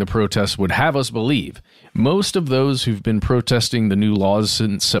supporting the protests would have us believe, most of those who've been protesting the new laws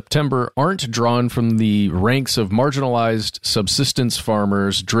since September aren't drawn from the ranks of marginalized subsistence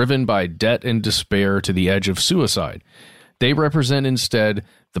farmers driven by debt and despair to the edge of suicide. They represent instead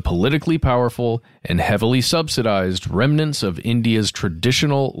the politically powerful and heavily subsidized remnants of India's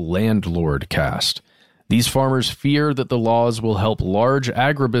traditional landlord caste. These farmers fear that the laws will help large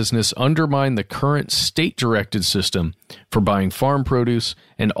agribusiness undermine the current state-directed system for buying farm produce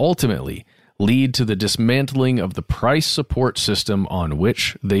and ultimately lead to the dismantling of the price support system on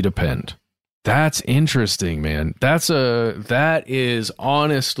which they depend. That's interesting, man. That is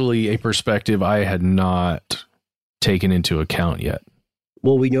honestly a perspective I had not taken into account yet.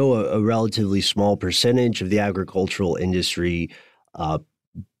 Well, we know a relatively small percentage of the agricultural industry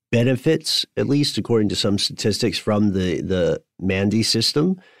benefits, at least according to some statistics, from the Mandi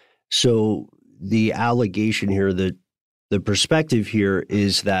system. So the allegation here, the perspective here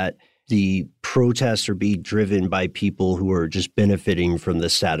is that the protests are being driven by people who are just benefiting from the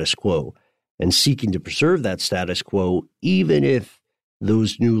status quo and seeking to preserve that status quo, even if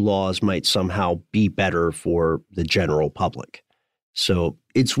those new laws might somehow be better for the general public. So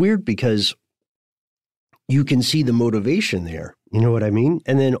it's weird because you can see the motivation there. You know what I mean?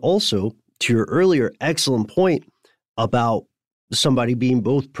 And then also, to your earlier excellent point about somebody being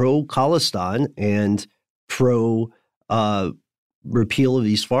both pro-Khalistan and pro-repeal of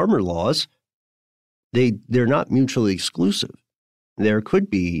these farmer laws, they're not mutually exclusive. There could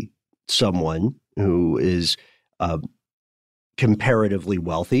be someone who is comparatively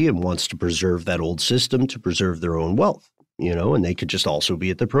wealthy and wants to preserve that old system to preserve their own wealth, and they could just also be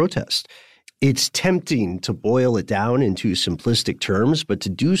at the protest. It's tempting to boil it down into simplistic terms, but to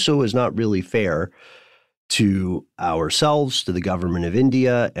do so is not really fair to ourselves, to the government of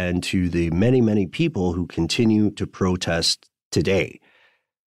India, and to the many, many people who continue to protest today.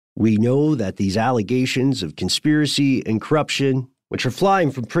 We know that these allegations of conspiracy and corruption, which are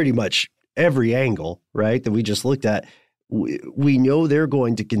flying from pretty much every angle, right, that we just looked at, we know they're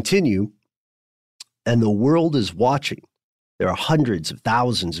going to continue, and the world is watching. There are hundreds of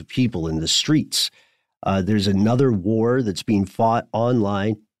thousands of people in the streets. There's another war that's being fought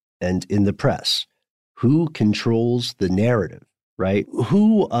online and in the press. Who controls the narrative, right?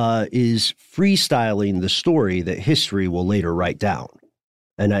 Who is freestyling the story that history will later write down?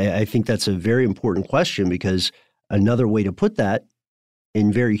 And I think that's a very important question, because another way to put that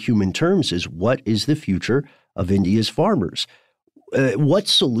in very human terms is, what is the future of India's farmers? What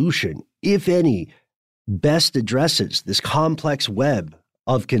solution, if any, best addresses this complex web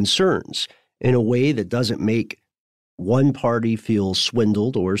of concerns in a way that doesn't make one party feel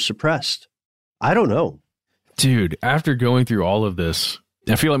swindled or suppressed? I don't know. Dude, after going through all of this,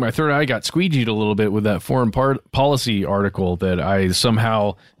 I feel like my third eye got squeegeed a little bit with that foreign policy article that I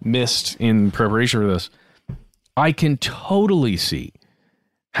somehow missed in preparation for this. I can totally see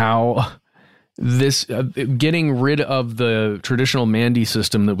how this getting rid of the traditional Mandi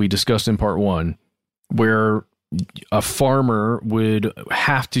system that we discussed in part one, where a farmer would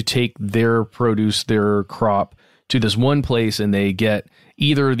have to take their produce, their crop, to this one place, and they get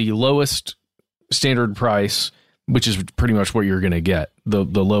either the lowest standard price, which is pretty much what you're going to get, the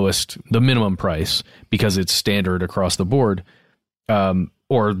minimum price, because it's standard across the board,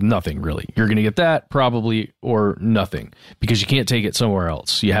 or nothing really. You're going to get that probably, or nothing, because you can't take it somewhere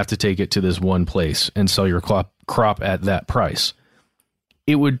else. You have to take it to this one place and sell your crop at that price.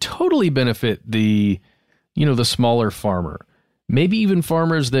 It would totally benefit the smaller farmer, maybe even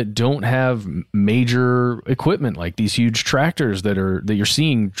farmers that don't have major equipment like these huge tractors that you're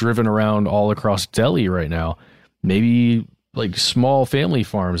seeing driven around all across Delhi right now. Maybe like small family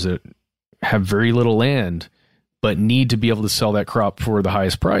farms that have very little land but need to be able to sell that crop for the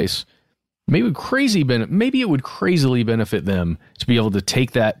highest price. Maybe it would crazily benefit them to be able to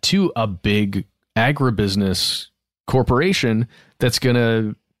take that to a big agribusiness corporation that's going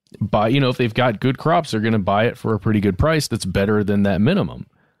to buy, if they've got good crops, they're going to buy it for a pretty good price that's better than that minimum.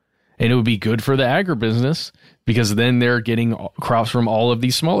 And it would be good for the agribusiness, because then they're getting crops from all of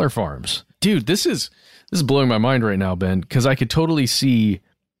these smaller farms. Dude, this is blowing my mind right now, Ben, because I could totally see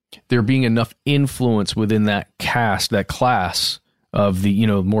there being enough influence within that class of the,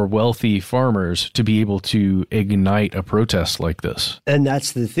 more wealthy farmers to be able to ignite a protest like this. And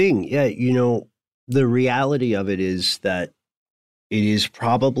that's the thing. Yeah, the reality of it is that it is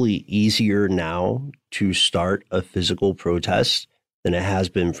probably easier now to start a physical protest than it has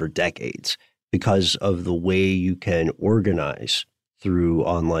been for decades because of the way you can organize through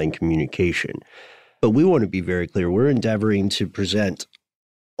online communication. But we want to be very clear. We're endeavoring to present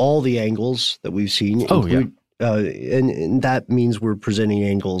all the angles that we've seen. And that means we're presenting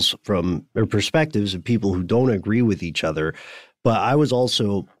angles or perspectives of people who don't agree with each other. But I was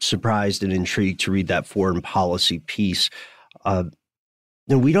also surprised and intrigued to read that foreign policy piece. And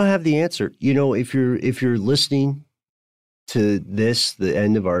we don't have the answer. If you're listening to this, the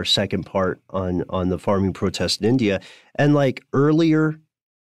end of our second part on the farming protest in India, and like earlier,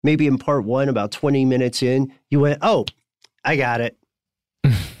 maybe in part one, about 20 minutes in, you went, "Oh, I got it."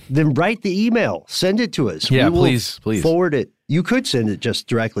 Then write the email, send it to us. Yeah, we will please forward it. You could send it just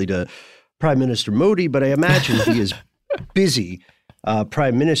directly to Prime Minister Modi, but I imagine he is busy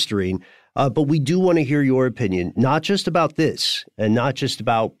prime ministering. But we do want to hear your opinion, not just about this and not just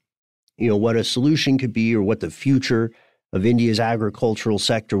about, what a solution could be or what the future of India's agricultural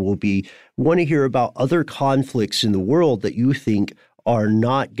sector will be. We want to hear about other conflicts in the world that you think are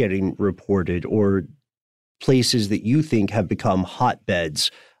not getting reported or places that you think have become hotbeds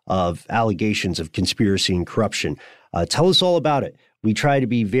of allegations of conspiracy and corruption. Tell us all about it. We try to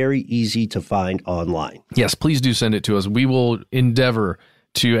be very easy to find online. Yes, please do send it to us. We will endeavor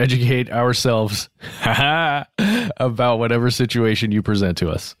to educate ourselves about whatever situation you present to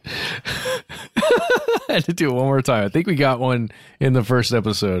us. I had to do it one more time. I think we got one in the first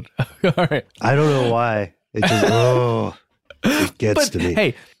episode. All right. I don't know why. It just, it gets to me.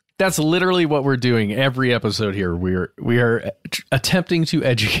 Hey, that's literally what we're doing every episode here. We are attempting to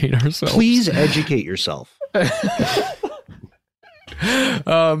educate ourselves. Please educate yourself.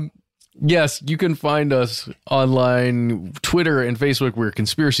 Yes, you can find us online, Twitter and Facebook, we're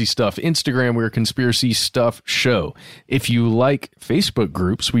Conspiracy Stuff. Instagram, we're Conspiracy Stuff Show. If you like Facebook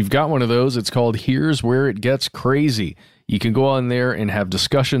groups, we've got one of those. It's called Here's Where It Gets Crazy. You can go on there and have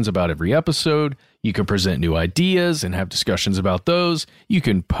discussions about every episode. You can present new ideas and have discussions about those. You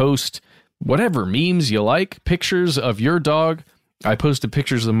can post whatever memes you like, pictures of your dog. I posted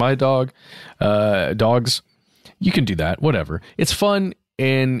pictures of my dogs. You can do that, whatever. It's fun.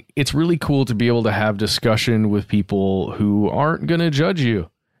 And it's really cool to be able to have discussion with people who aren't going to judge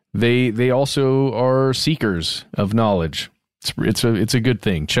you. They also are seekers of knowledge. It's a good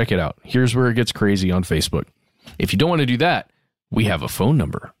thing. Check it out. Here's Where It Gets Crazy on Facebook. If you don't want to do that, we have a phone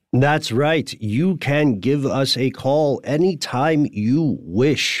number. That's right. You can give us a call anytime you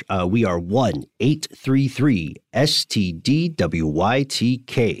wish. We are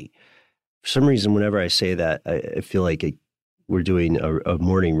 1-833-STDWYTK. For some reason, whenever I say that, I feel like we're doing a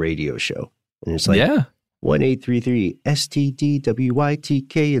morning radio show. And it's like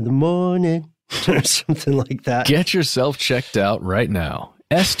 1-833-STDWYTK in the morning or something like that. Get yourself checked out right now.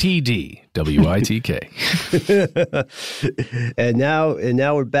 STDWYTK. And now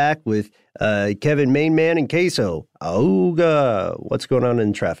we're back with Kevin Mainman and Queso. Auga. What's going on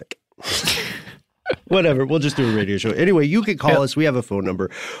in traffic? Whatever. We'll just do a radio show. Anyway, you can call us. We have a phone number,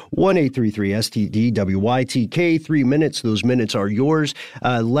 1-833-STDWYTK. 3 minutes. Those minutes are yours.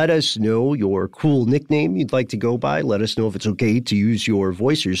 Let us know your cool nickname you'd like to go by. Let us know if it's okay to use your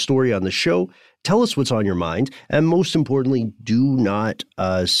voice or your story on the show. Tell us what's on your mind. And most importantly, do not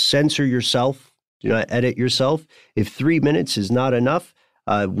censor yourself. Do not edit yourself. If 3 minutes is not enough,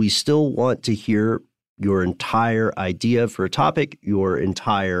 we still want to hear your entire idea for a topic, your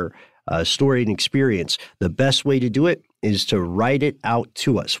entire story and experience. The best way to do it is to write it out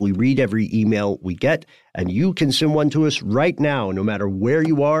to us. We read every email we get, and you can send one to us right now, no matter where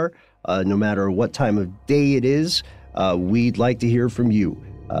you are, no matter what time of day it is. We'd like to hear from you.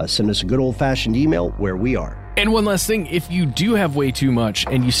 Send us a good old-fashioned email where we are. And one last thing, if you do have way too much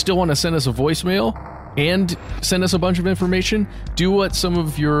and you still want to send us a voicemail and send us a bunch of information, do what some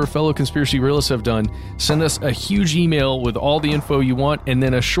of your fellow conspiracy realists have done. Send us a huge email with all the info you want and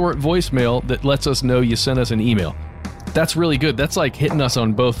then a short voicemail that lets us know you sent us an email. That's really good. That's like hitting us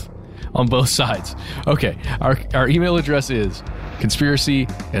on both sides. Okay, our email address is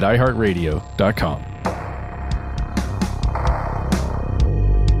conspiracy@iheartradio.com.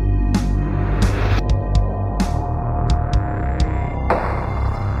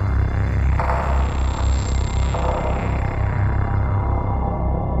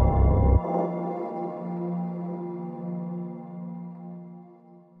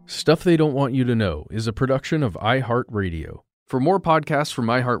 Stuff They Don't Want You to Know is a production of iHeartRadio. For more podcasts from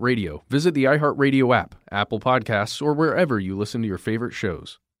iHeartRadio, visit the iHeartRadio app, Apple Podcasts, or wherever you listen to your favorite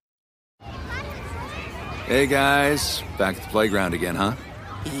shows. Hey guys, back at the playground again, huh?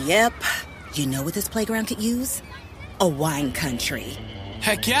 Yep. You know what this playground could use? A wine country.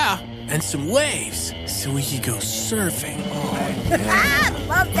 Heck yeah, and some waves so we could go surfing. Oh, yeah.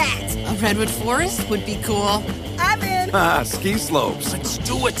 Love that. A redwood forest would be cool. I'm in. Ski slopes. Let's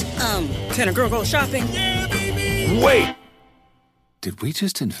do it. Can a girl go shopping? Yeah, baby. Wait. Did we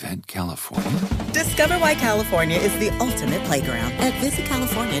just invent California? Discover why California is the ultimate playground at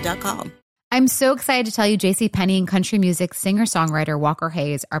visitcalifornia.com. I'm so excited to tell you JCPenney and country music singer-songwriter Walker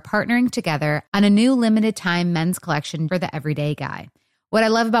Hayes are partnering together on a new limited-time men's collection for the everyday guy. What I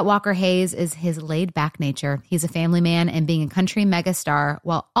love about Walker Hayes is his laid-back nature. He's a family man, and being a country megastar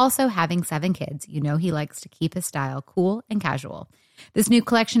while also having 7 kids, you know he likes to keep his style cool and casual. This new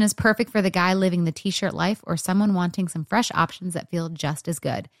collection is perfect for the guy living the t-shirt life or someone wanting some fresh options that feel just as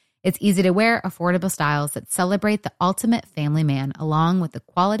good. It's easy to wear, affordable styles that celebrate the ultimate family man, along with the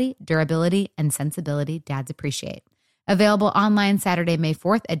quality, durability, and sensibility dads appreciate. Available online Saturday, May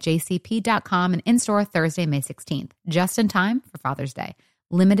 4th at jcp.com and in-store Thursday, May 16th, just in time for Father's Day.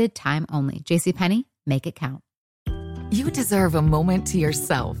 Limited time only. JCPenney, make it count. You deserve a moment to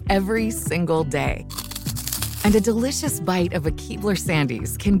yourself every single day. And a delicious bite of a Keebler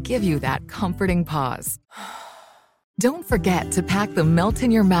Sandies can give you that comforting pause. Don't forget to pack the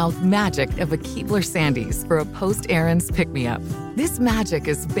melt-in-your-mouth magic of a Keebler Sandies for a post-errands pick-me-up. This magic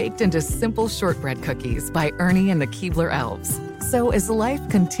is baked into simple shortbread cookies by Ernie and the Keebler Elves. So as life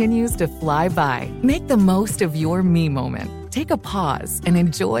continues to fly by, make the most of your me moment. Take a pause and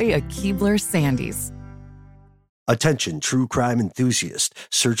enjoy a Keebler Sandies. Attention, true crime enthusiast,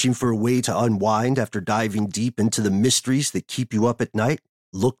 searching for a way to unwind after diving deep into the mysteries that keep you up at night?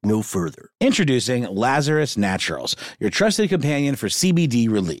 Look no further. Introducing Lazarus Naturals, your trusted companion for CBD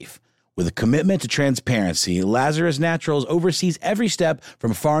relief. With a commitment to transparency, Lazarus Naturals oversees every step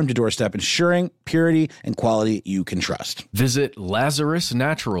from farm to doorstep, ensuring purity and quality you can trust. Visit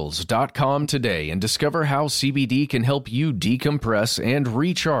LazarusNaturals.com today and discover how CBD can help you decompress and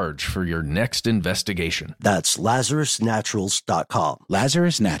recharge for your next investigation. That's LazarusNaturals.com.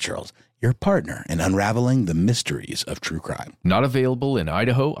 Lazarus Naturals, your partner in unraveling the mysteries of true crime. Not available in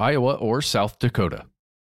Idaho, Iowa, or South Dakota.